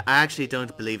 Yeah, I actually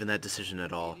don't believe in that decision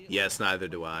at all. Yes, neither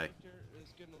do I.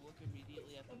 Is gonna look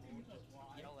immediately at the moon,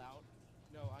 yell out,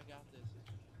 "No, I got this."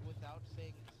 Without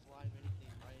saying slime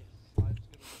anything, right? Slime's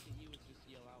gonna look at you and just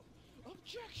yell out,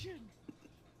 "Objection!"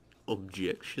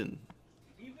 Objection.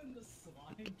 Even the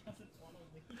slime doesn't want to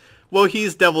leave. Well,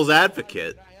 he's devil's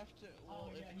advocate. I have to. Well,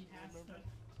 Oh yeah, if he you has remember,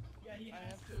 to. Yeah, he I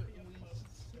has have to to be at least-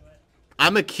 opposed to it.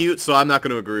 I'm a cute, so I'm not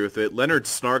going to agree with it. Leonard's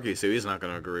snarky, so he's not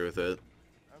going to agree with it.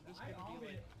 I'm just gonna be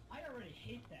like, I already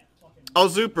hate that fucking. Oh,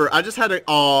 Zuper, I just had a...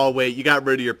 Oh, wait, you got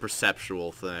rid of your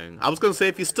perceptual thing. I was going to say,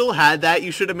 if you still had that,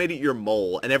 you should have made it your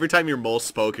mole. And every time your mole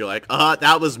spoke, you're like,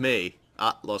 that was me.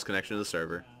 Lost connection to the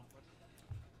server.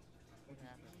 what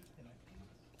happened?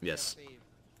 Yes.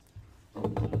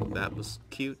 Save. That was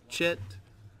cute shit.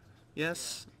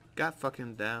 Yes. Got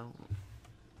fucking down.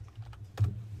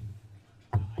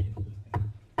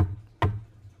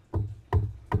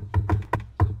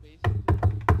 So basically,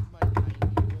 my tiny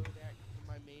mode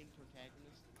my main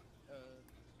protagonist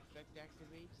effect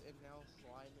activates, and now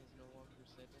slime is no longer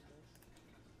set in this.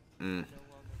 Mm. No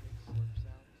longer makes slurp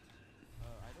sounds.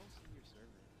 I don't see your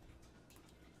server.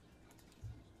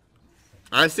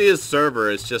 I see his server,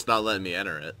 it's just not letting me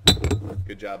enter it.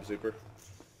 Good job, Zuper.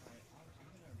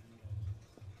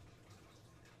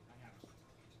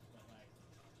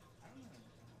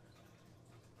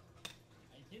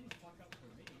 It didn't fuck up for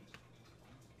me.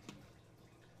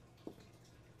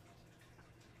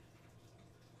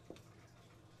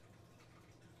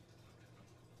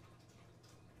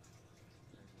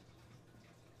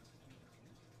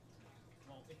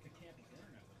 Well, if the campus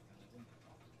internet was done, it wouldn't have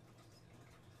fucked.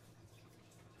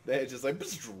 They just like...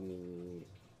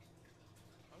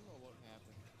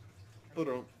 But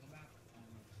But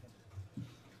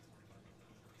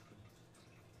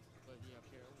yeah,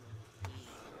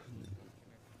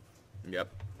 apparently. yep,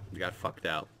 you got fucked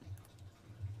out.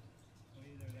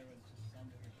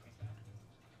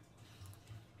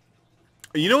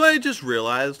 You know what I just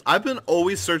realized? I've been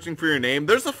always searching for your name.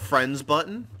 There's a friends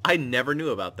button. I never knew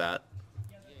about that.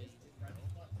 Yeah, there is the friends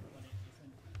button, but it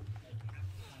isn't like half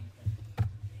the time it's like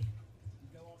you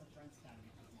go on the friends tab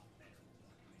and it's not there.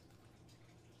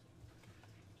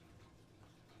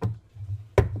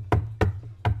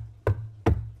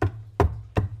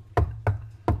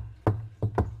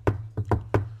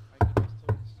 I could just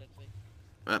tell this thing.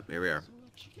 Ah, here we are. Zurojad.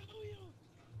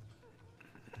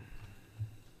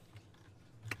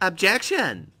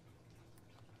 Objection!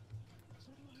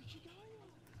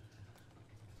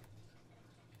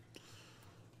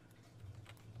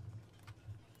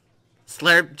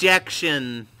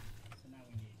 Slurpjection! So now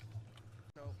we need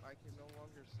No, I can no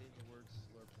longer say the word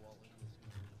slurp while in this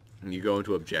mode. You go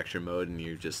into objection mode and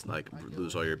you just like I go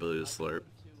lose all your ability to I go slurp.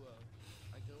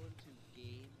 I go into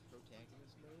game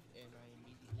protagonist mode and I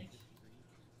immediately disagree.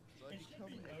 So I It should become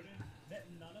be noted that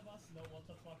none of us know what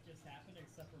the fuck just happened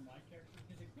except for my character,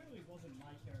 because it clearly wasn't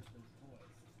my character's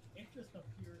voice. It just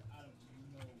appeared out of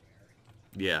nowhere.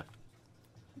 Yeah.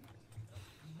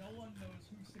 No one knows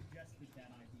who suggested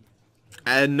that idea.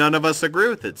 And none of us agree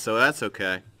with it, so that's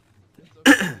okay. It's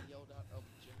okay, I yelled out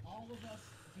objection. All of us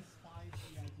despise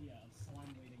the idea of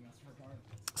slime waiting us regardless.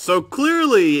 So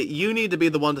clearly, you need to be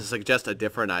the one to suggest a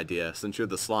different idea, since you're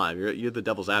the slime. You're the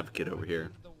devil's advocate over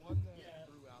here. The one that Yeah,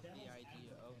 threw out the devil's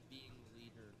idea of advocate. being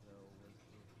leader, though, was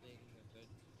the thing that said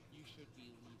you should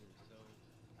be leader, so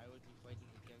I would be fighting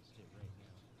against it right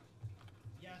now.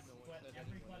 Yes, No one but said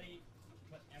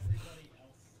everybody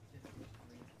else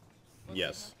disagrees. But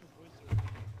Yes. they have to voice their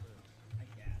opinion first, I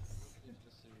guess. just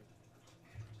assume.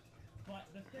 But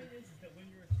the thing is that when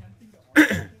you're attempting to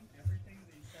argue with him, everything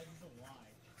that he says is a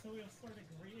lie. So he'll start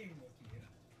agreeing with you.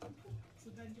 So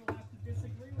then you'll have to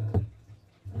disagree with him.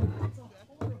 It's a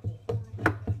horrible, horrible thing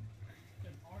to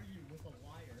argue with a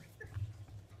liar.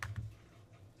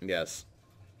 Yes.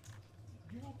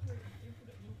 You will create an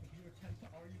infinite loop if you attempt to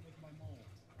argue with my mole.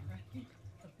 Alright?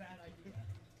 It's a bad idea.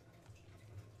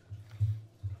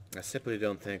 I simply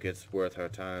don't think it's worth our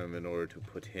time in order to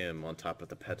put him on top of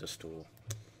the pedestal.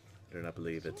 I do not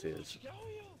believe it is.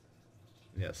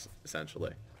 Yes,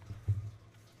 essentially.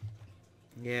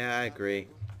 Yeah, I agree.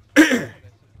 That's right,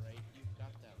 you've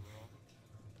got that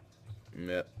wrong.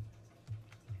 Yep.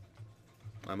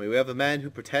 I mean, we have a man who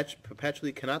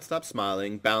perpetually cannot stop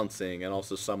smiling, bouncing, and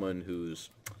also someone who's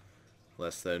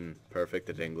less than perfect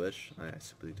at English. I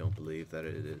simply don't believe that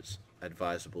it is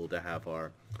advisable to have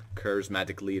our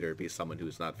charismatic leader be someone who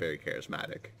is not very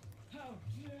charismatic. How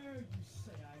dare you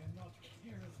say I am not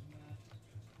charismatic?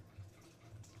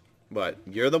 But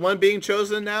you're the one being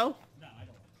chosen now? No, I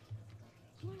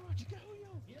don't. Zurojad,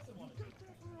 He doesn't want you to got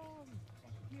that wrong.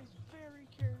 He is very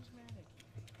charismatic,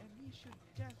 and he should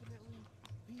definitely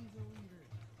be the leader.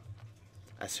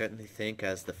 I certainly think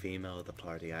as the female of the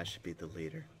party, I should be the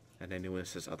leader. And anyone who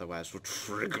says otherwise will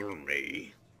trigger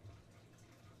me.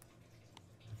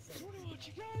 Zurojad,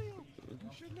 you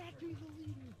should not be the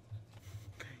leader.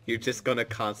 You're just gonna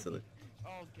constantly...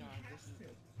 Oh god, this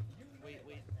is... Wait,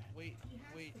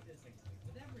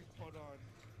 hold on.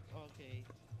 Okay,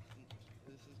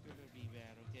 this is gonna be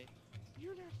bad, okay?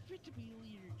 You're not fit to be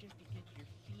leader just to get your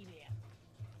feet in.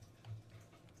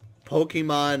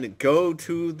 Pokemon, go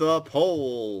to the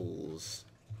polls!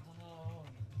 Oh,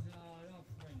 no,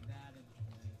 don't bring that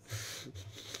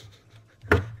into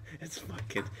this. It's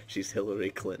fucking... She's Hillary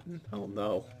Clinton. Oh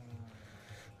no. Like,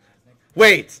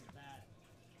 Wait! that.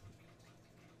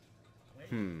 Wait,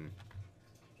 Hmm.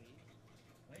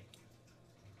 wait.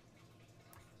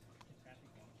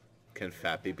 Can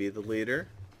Fappy be the leader?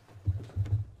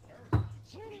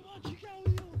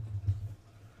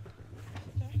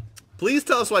 Please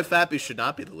tell us why Fappy should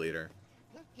not be the leader.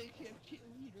 That they can't get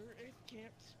leader and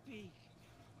can't speak.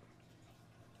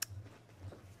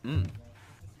 Hmm. Well,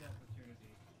 this is the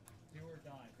opportunity. Do or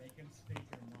die. They can speak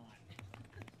or not.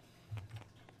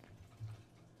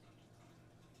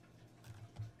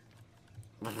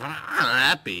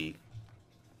 Fappy.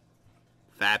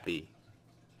 Fappy.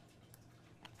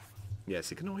 Yes,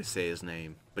 he can always say his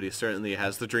name, but he certainly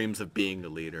has the dreams of being a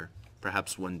leader.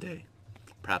 Perhaps one day.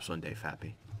 Perhaps one day,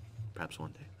 Fappy. Perhaps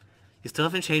one day. You still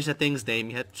haven't changed that thing's name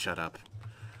yet? Shut up.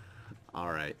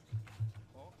 Alright.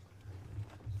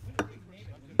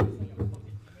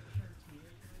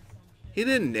 He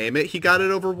didn't name it. He got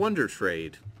it over Wonder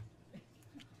Trade.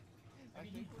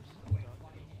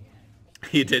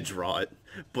 He did draw it,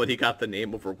 but he got the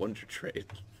name over Wonder Trade.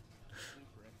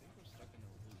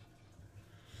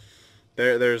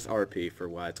 There's RP for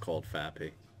why it's called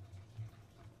Fappy.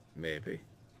 Maybe.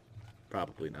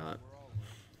 Probably not. We're all learning,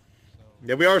 so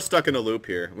Yeah, we are stuck in a loop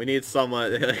here. We need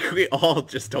someone... Like, we all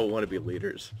just don't want to be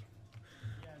leaders.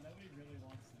 Yeah, nobody really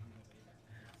wants to be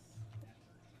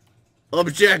the leader.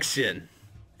 Objection!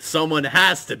 Someone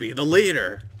has to be the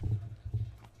leader!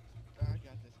 I got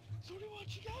this.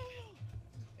 Zurojad Chronicles!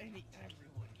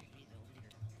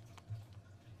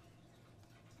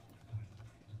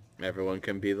 Everyone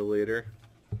can be the leader. Everyone can be the leader.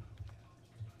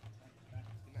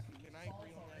 Can I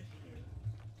agree on that too?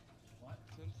 What?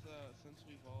 Since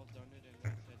we've all done it and I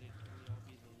said it, can we all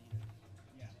be the leader?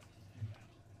 Yeah, let's just do that.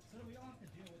 So we don't have to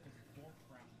deal with this bull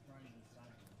crap trying to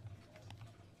decide.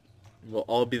 We'll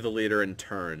all be the leader in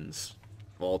turns.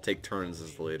 We'll all take turns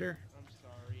as the leader. I'm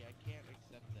sorry, I can't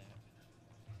accept that.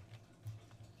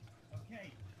 Okay,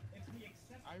 if we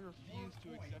accept I refuse to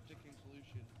your point, accept a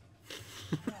conclusion.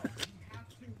 No, you have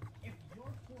to. If your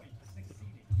point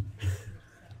succeeded, you have to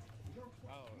accept it. Your point.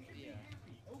 Oh, You should be yeah.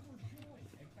 happy, overjoyed.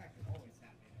 In fact, you're always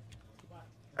happy and overjoyed.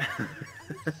 But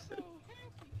I'm so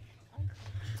happy. I'm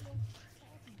so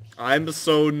happy. I'm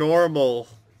so normal.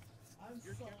 I'm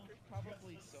Your so character's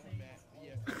probably just so the same mad. as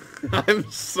Yeah. I'm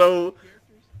so Characters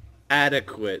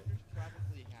adequate.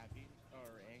 probably happy or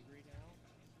angry now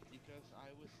because I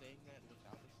was saying that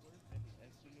without a slurp, and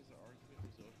as soon as the argument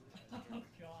was over, I Oh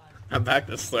started. God. I'm back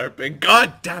to slurping.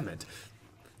 God damn it!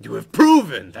 You have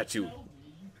proven that you... Tell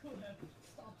me you could have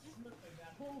stopped slipping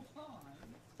that whole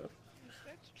time.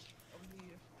 That's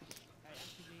only if I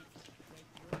activate like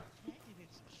your attack and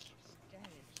its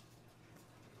status.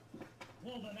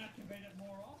 Well, then activate it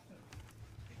more often.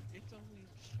 It's only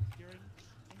during an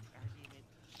argument.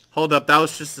 Hold up, that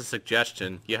was just a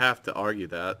suggestion. You have to argue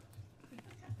that. Is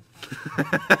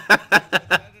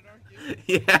that an argument?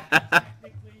 Yeah.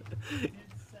 Technically, it did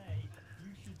say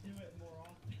you should do it more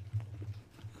often.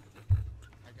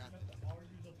 I got You this. have to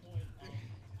argue the point of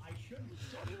I shouldn't.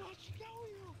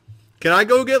 Can I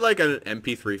go get like an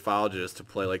MP3 file just to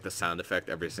play like the sound effect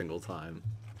every single time?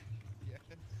 Yeah.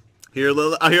 Here,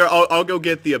 I'll go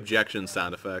get the objection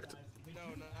sound effect. No,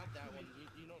 not that one.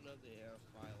 You don't know the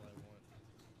file I want.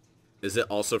 Is it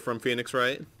also from Phoenix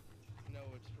Wright? No,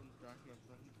 it's from Drachma.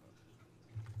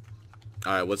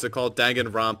 Alright, what's it called?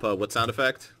 Danganronpa. What sound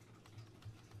effect?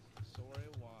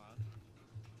 Sorewa.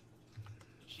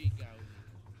 Chigawi.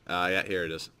 Yeah, here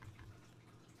it is.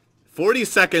 40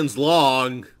 seconds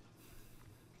long.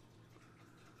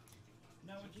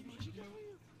 Now, what you should do,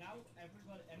 now anybody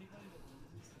that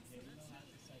listens to Jaden will have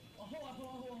to say,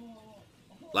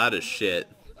 Loud as shit.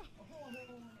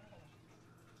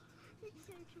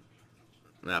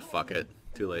 Nah, fuck it.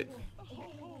 Too late.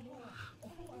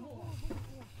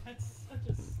 That's such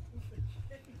a stupid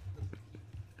thing.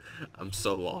 I'm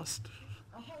so lost.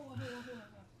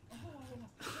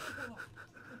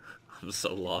 I'm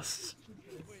so lost.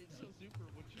 Wait, so Zuper,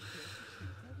 would you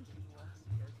care if you lost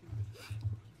the argument?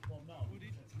 Well, no,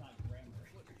 it's not grammar.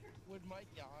 Would my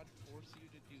god force you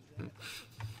to do that?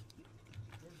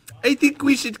 I think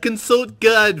we should consult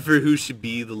God for who should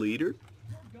be the leader.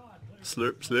 Your God literally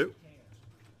Slurp, does slurp. not care.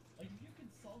 Like, if you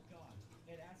consult God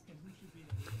and ask him who should be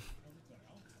the leader, everything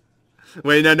else.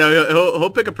 Wait, no,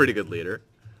 he'll pick a pretty good leader.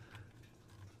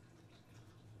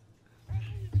 My god,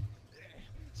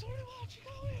 it's... Oh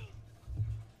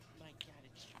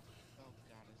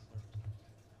god, I slurped.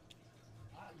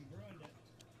 Ah, you ruined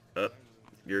it.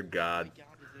 Your God. My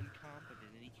god is incompetent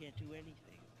and he can't do anything.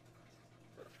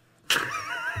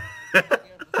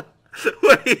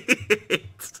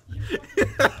 Wait.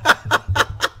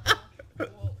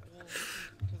 Well,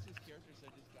 because his character said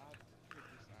his god could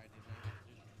decide and I just...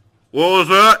 What was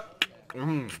that?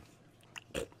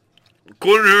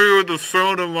 Couldn't hear you with the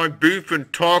sound of my beef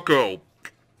and taco.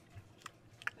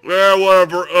 Yeah,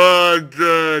 whatever.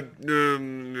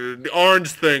 The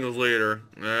orange thing was later.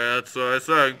 That's what I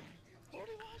say.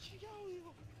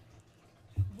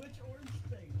 Which orange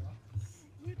thing, Ross?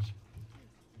 Which?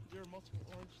 There are multiple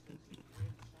orange things that you can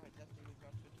decide. That thing is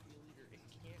not fit to be a leader. It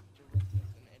can't direct us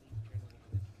in any general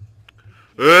way.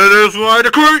 It is my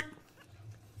decree.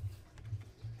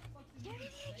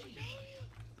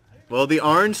 Well, the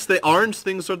orange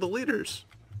things are the leaders.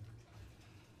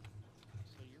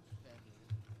 So you're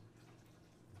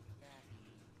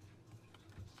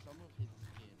some of his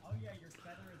skin. Oh yeah, your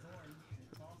feather is orange.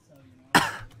 It's also, a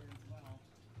leader as well.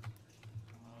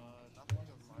 Nothing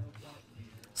of mine.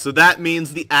 So that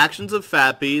means the actions of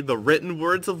Fappy, the written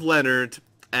words of Leonard,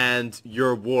 and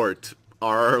your wart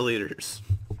are our leaders.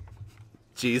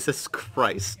 Jesus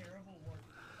Christ. Terrible wart.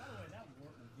 By the way, that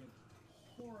wart will give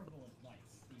horrible advice,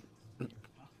 Steve.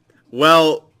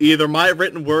 Well, either my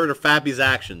written word or Fappy's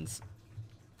actions.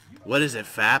 You What is it,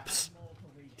 Faps?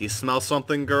 Do you smell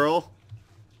something, girl?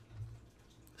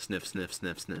 Sniff, sniff,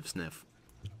 sniff, sniff, sniff.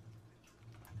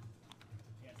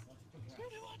 Yes, let's progress.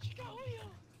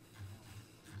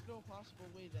 There's no possible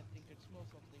way that thing could smell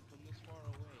something from this far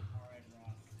away. Alright,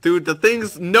 Ross. Dude, the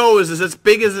thing's nose is as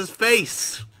big as his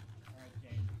face. Alright,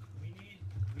 Jaden. We need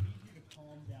you to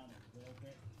calm down a little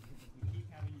bit, because if we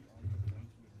keep having you argue points,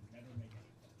 we will never make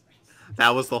any progress.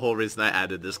 That was the whole reason I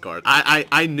added this card.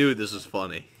 I knew this was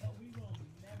funny. But we will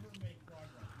never make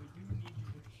progress. We do need you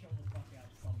to show the fuck out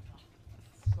sometime.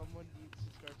 Someone needs to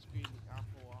start screaming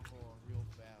apple apple real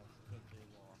fast because they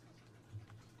lost.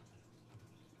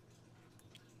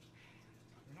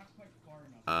 We're not quite far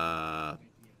enough Uh. to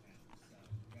make the event, so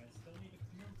you guys still need to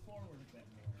move forward a bit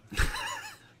more.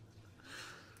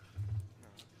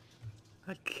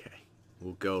 Okay.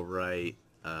 We'll go right,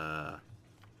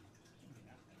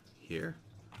 here.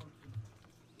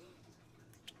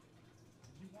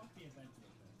 If you want the event to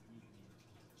occur, you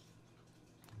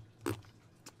need to.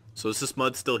 So is this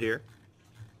mud still here?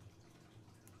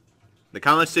 Like,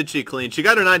 how much did she clean? She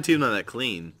got her 19 on that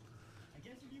clean. I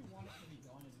guess if you want it to be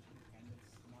gone and just pretend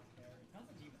it's not there, it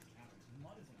doesn't even matter.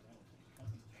 Mud is irrelevant. It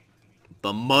doesn't change anything.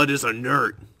 The mud is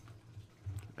inert.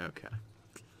 Okay.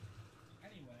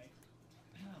 Anyway,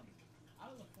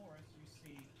 out of the forest you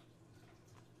see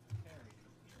fairies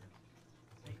here.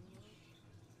 They each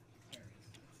fairies.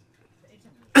 It's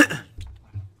a really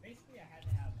pile. Basically, I had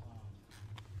to have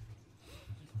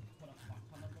just put a fuck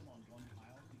ton of them on one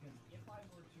pile because if I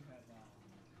were to have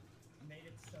made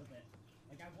it so that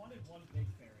like I wanted one big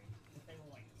fairy, but they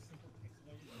were like super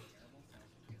pixelated and terrible, so I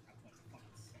should have like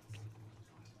fucking six on one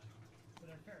pile. So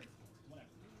they're fairies,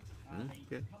 whatever. They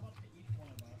Okay. come up to each one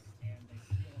of us and they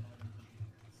steal an item from each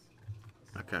of us.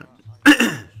 Okay.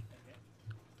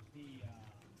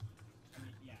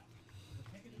 The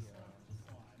ticket is stolen from the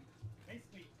slime.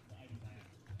 Basically, the items I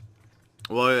have.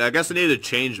 Well, I guess I need to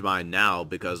change mine now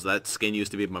because that skin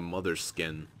used to be my mother's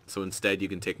skin. So instead you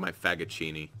can take my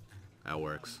faggottini. That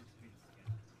works.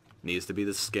 Needs to be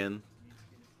the skin.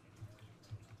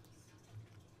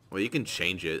 Well, you can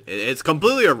change it. It's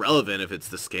completely irrelevant if it's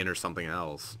the skin or something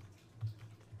else.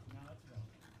 No, it's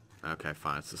relevant. Okay,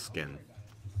 fine. It's the skin. Don't worry about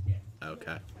it. It's the skin.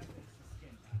 Okay. It's the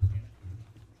skin,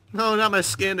 goddammit. No, not my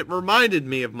skin. It reminded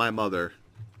me of my mother.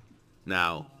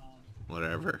 Now.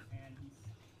 Whatever. And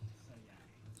so yeah.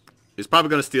 He's probably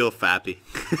gonna steal Fappy.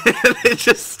 They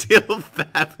just steal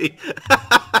Fappy.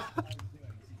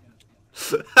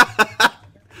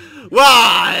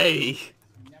 Why?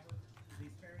 Never. These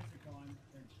fairies are gone.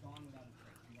 They're gone without a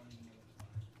trace. You don't even know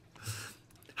what to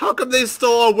find. How come they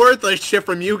stole a worthless shit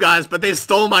from you guys, but they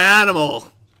stole my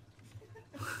animal?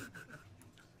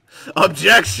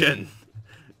 Objection.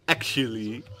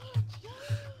 Actually.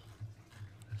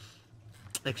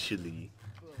 Actually.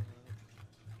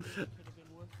 Could have been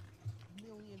worth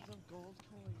millions of gold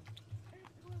coins. It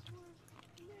was worth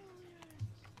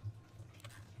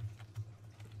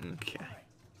millions. Okay. Alright,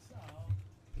 so.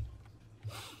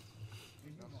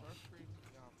 We Now move on. start screaming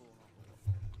apple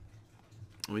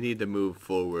apple. We need to move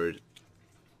forward.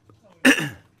 So, at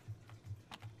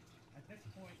this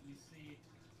point, you see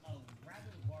a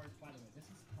rather large. By the way, this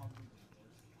is probably the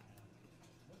worst tile.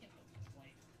 Look at the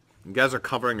like. You guys are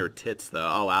covering her tits, though.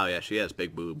 Oh, wow, yeah, she has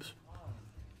big boobs. Oh,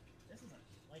 this is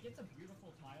it's a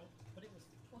beautiful tile, but it was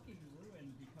fucking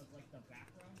ruined because like the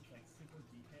background is like super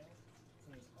detailed,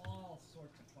 so there's all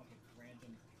sorts of fucking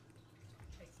random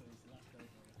pixels left over.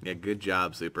 Yeah, good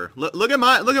job, Zuper. Look at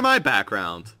my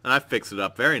background, and I fixed it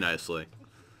up very nicely.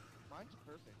 Mine's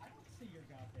perfect. I don't see your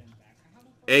goddamn background. How the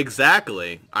fuck?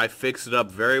 Exactly. I fixed it up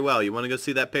very well. You want to go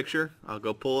see that picture? I'll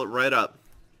go pull it right up.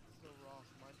 So Ross,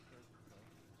 mine's perfect though.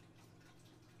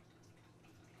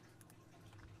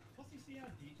 Plus, you see how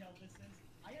detailed this is?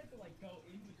 I had to like go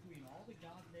in between all the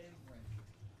goddamn branches.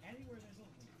 Anywhere there's a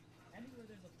leaf, anywhere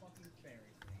there's a fucking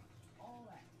fairy thing, all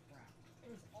that crap.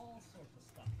 There's all sorts of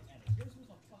stuff to edit. Yours was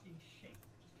a fucking shape.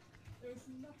 There's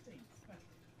nothing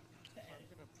special to I'm edit.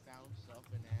 gonna bounce up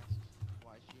and ask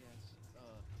why she has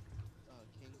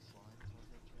king slimes on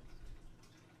her chest.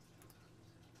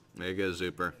 There you go,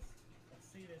 Zuper. Let's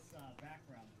see this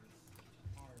background is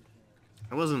hard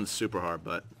to... It wasn't super hard,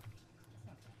 but It's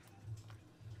not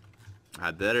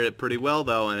that bad. I did it pretty well,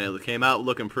 though, and it came out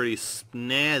looking pretty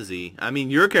snazzy. I mean,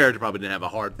 your character probably didn't have a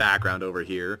hard background over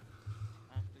here.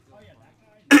 I have to go Oh yeah, find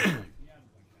that guy? He had a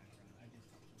black background. I just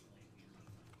was lazy.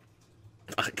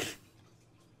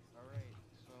 Alright,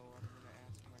 so I'm gonna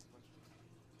ask my question.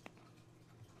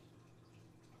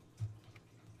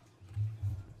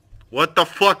 What the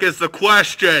fuck is the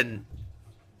question?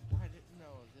 Why did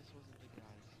this wasn't the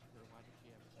guys. Why did she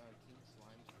have king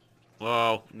slimes?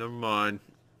 Oh, Never mind.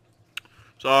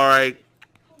 It's alright.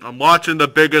 I'm watching The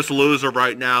Biggest Loser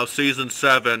right now, season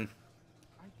 7.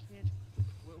 I can't.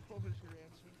 What was your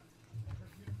answer?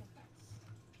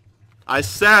 I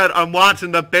said I'm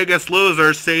watching The Biggest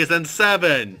Loser, season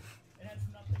 7. It has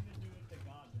nothing to do with the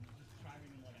god, but he's just chiming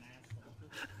in like an asshole.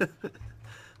 He says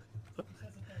it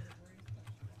doesn't agree,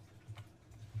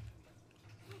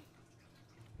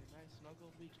 Can I snuggle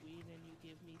between and you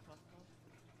give me puff puff?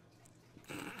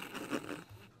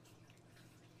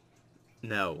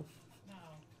 No.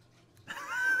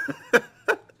 No.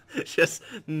 Just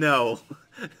no.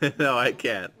 No, I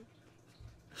can't. No.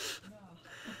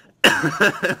 It's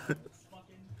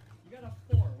fucking, you got a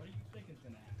 4. What do you think is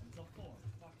gonna happen? It's a 4.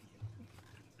 Fuck you.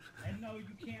 And no, you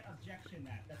can't objection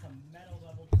that. That's a meta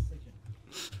level decision.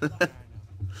 Fuck,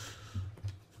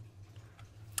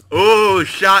 I know. Ooh,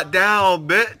 shot down,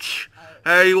 bitch.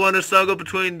 Hey, you want to snuggle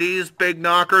between these big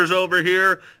knockers over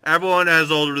here? Everyone has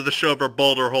older the show for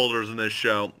boulder holders in this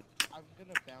show. I'm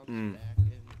gonna bounce back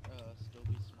and still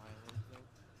be smiling though.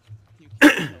 You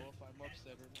can't tell if I'm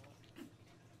upset or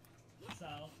not. So,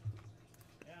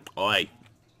 yeah. Oi.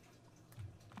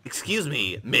 Excuse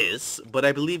me, miss, but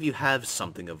I believe you have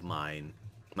something of mine.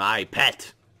 My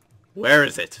pet. Where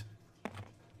is it?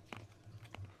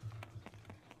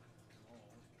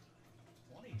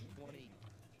 20.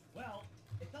 Well,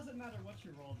 it doesn't matter what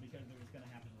you rolled because it was going to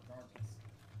happen regardless.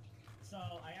 So,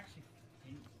 I actually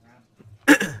didn't grab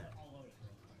all load it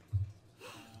real quick.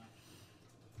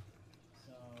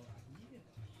 So, I needed a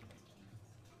shit ton.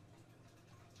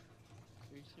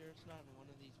 Are you sure it's not in one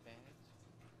of these bags?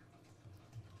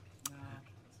 No,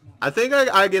 it's not. I think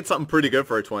I get something pretty good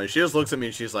for a 20. She just looks at me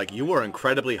and she's like, you are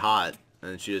incredibly hot.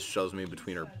 And she just shoves me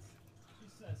between her. She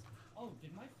says, oh,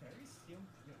 did my fairies steal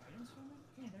your items from them?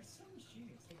 Yeah, they're so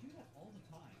mischievous. They do that all the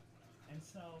time. And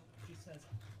so, she says,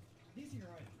 these are your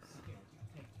items. Here, you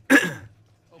take them.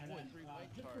 Oh And boy, then, 3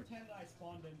 white just cards. pretend I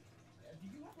spawned in. Do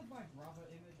you have the Vibrava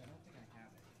image? I don't think I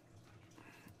have it.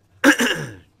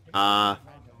 Vibrava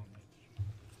image.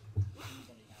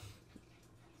 Anybody has it.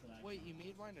 So that I Wait, can- you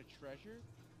made mine a treasure?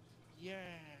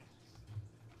 Yes.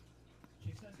 She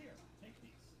says, here, take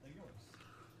these. They're yours.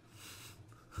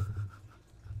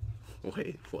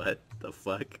 Wait, what the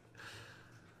fuck?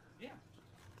 Yeah.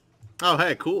 Oh,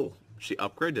 hey, cool. She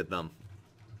upgraded them.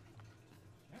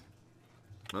 Yeah.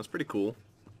 That's pretty cool.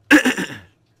 My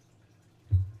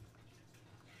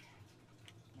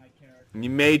character. You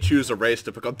may choose a race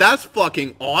to pick up. That's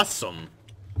fucking awesome.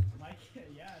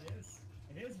 Yeah, it is.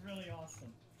 It is really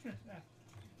awesome.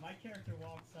 My character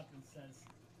walks up and says,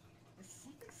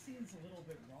 something seems a little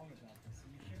bit wrong about this. Are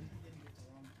you sure you didn't get the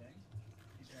wrong thing?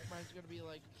 She's like, Mine's gonna be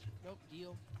like, nope,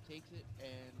 deal, takes it,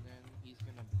 and then he's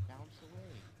gonna bounce away.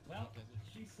 well, Because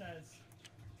it's- she says,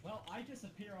 well, I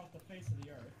disappear off the face of the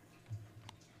earth.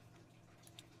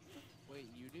 Wait,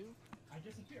 you do? I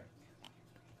disappear.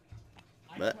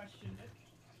 I What? questioned it.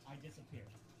 I disappear.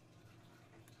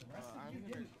 The rest of I'm you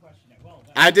gonna- didn't question it. Well,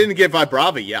 I didn't get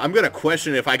Vibrava yet. I'm gonna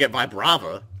question if I get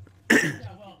Vibrava. yeah,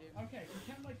 well, okay,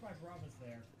 pretend like my brava's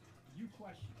there. You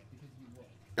question it because you would.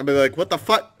 I'll be like, what the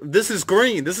fuck? This is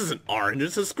green. This isn't orange.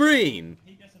 This is green.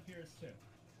 He disappears too.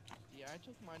 Yeah, I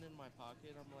took mine in my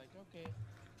pocket. I'm like, okay.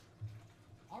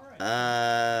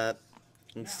 Alright.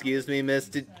 Excuse me, miss.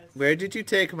 Where did you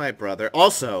take my brother?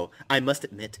 Also, I must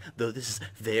admit, though this is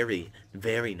very,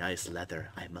 very nice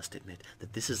leather, I must admit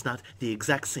that this is not the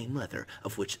exact same leather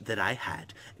of which that I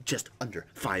had just under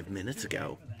 5 minutes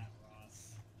ago. For that,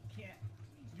 Ross. You can't.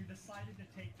 You decided to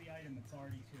take the item. It's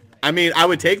already too late. I mean, I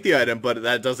would take the item, but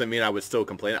that doesn't mean I would still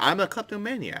complain. I'm a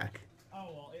kleptomaniac. Oh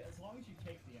well, as long as you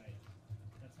take the item,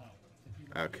 that's how it works. If you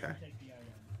Okay. take the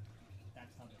item,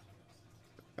 that's how this works.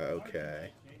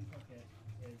 Okay. Jaden took it.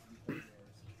 Is yours.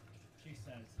 She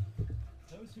says,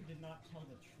 those who did not tell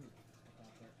the truth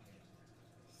about their item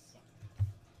suck.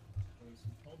 Those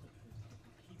who told the truth get to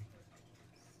keep their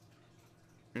items.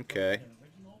 Okay. Both the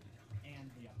original and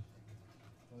the upgrade.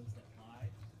 Those that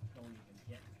lied don't even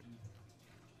get either.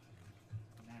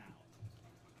 Now.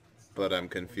 it's But I'm time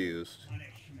for your confused. punishment.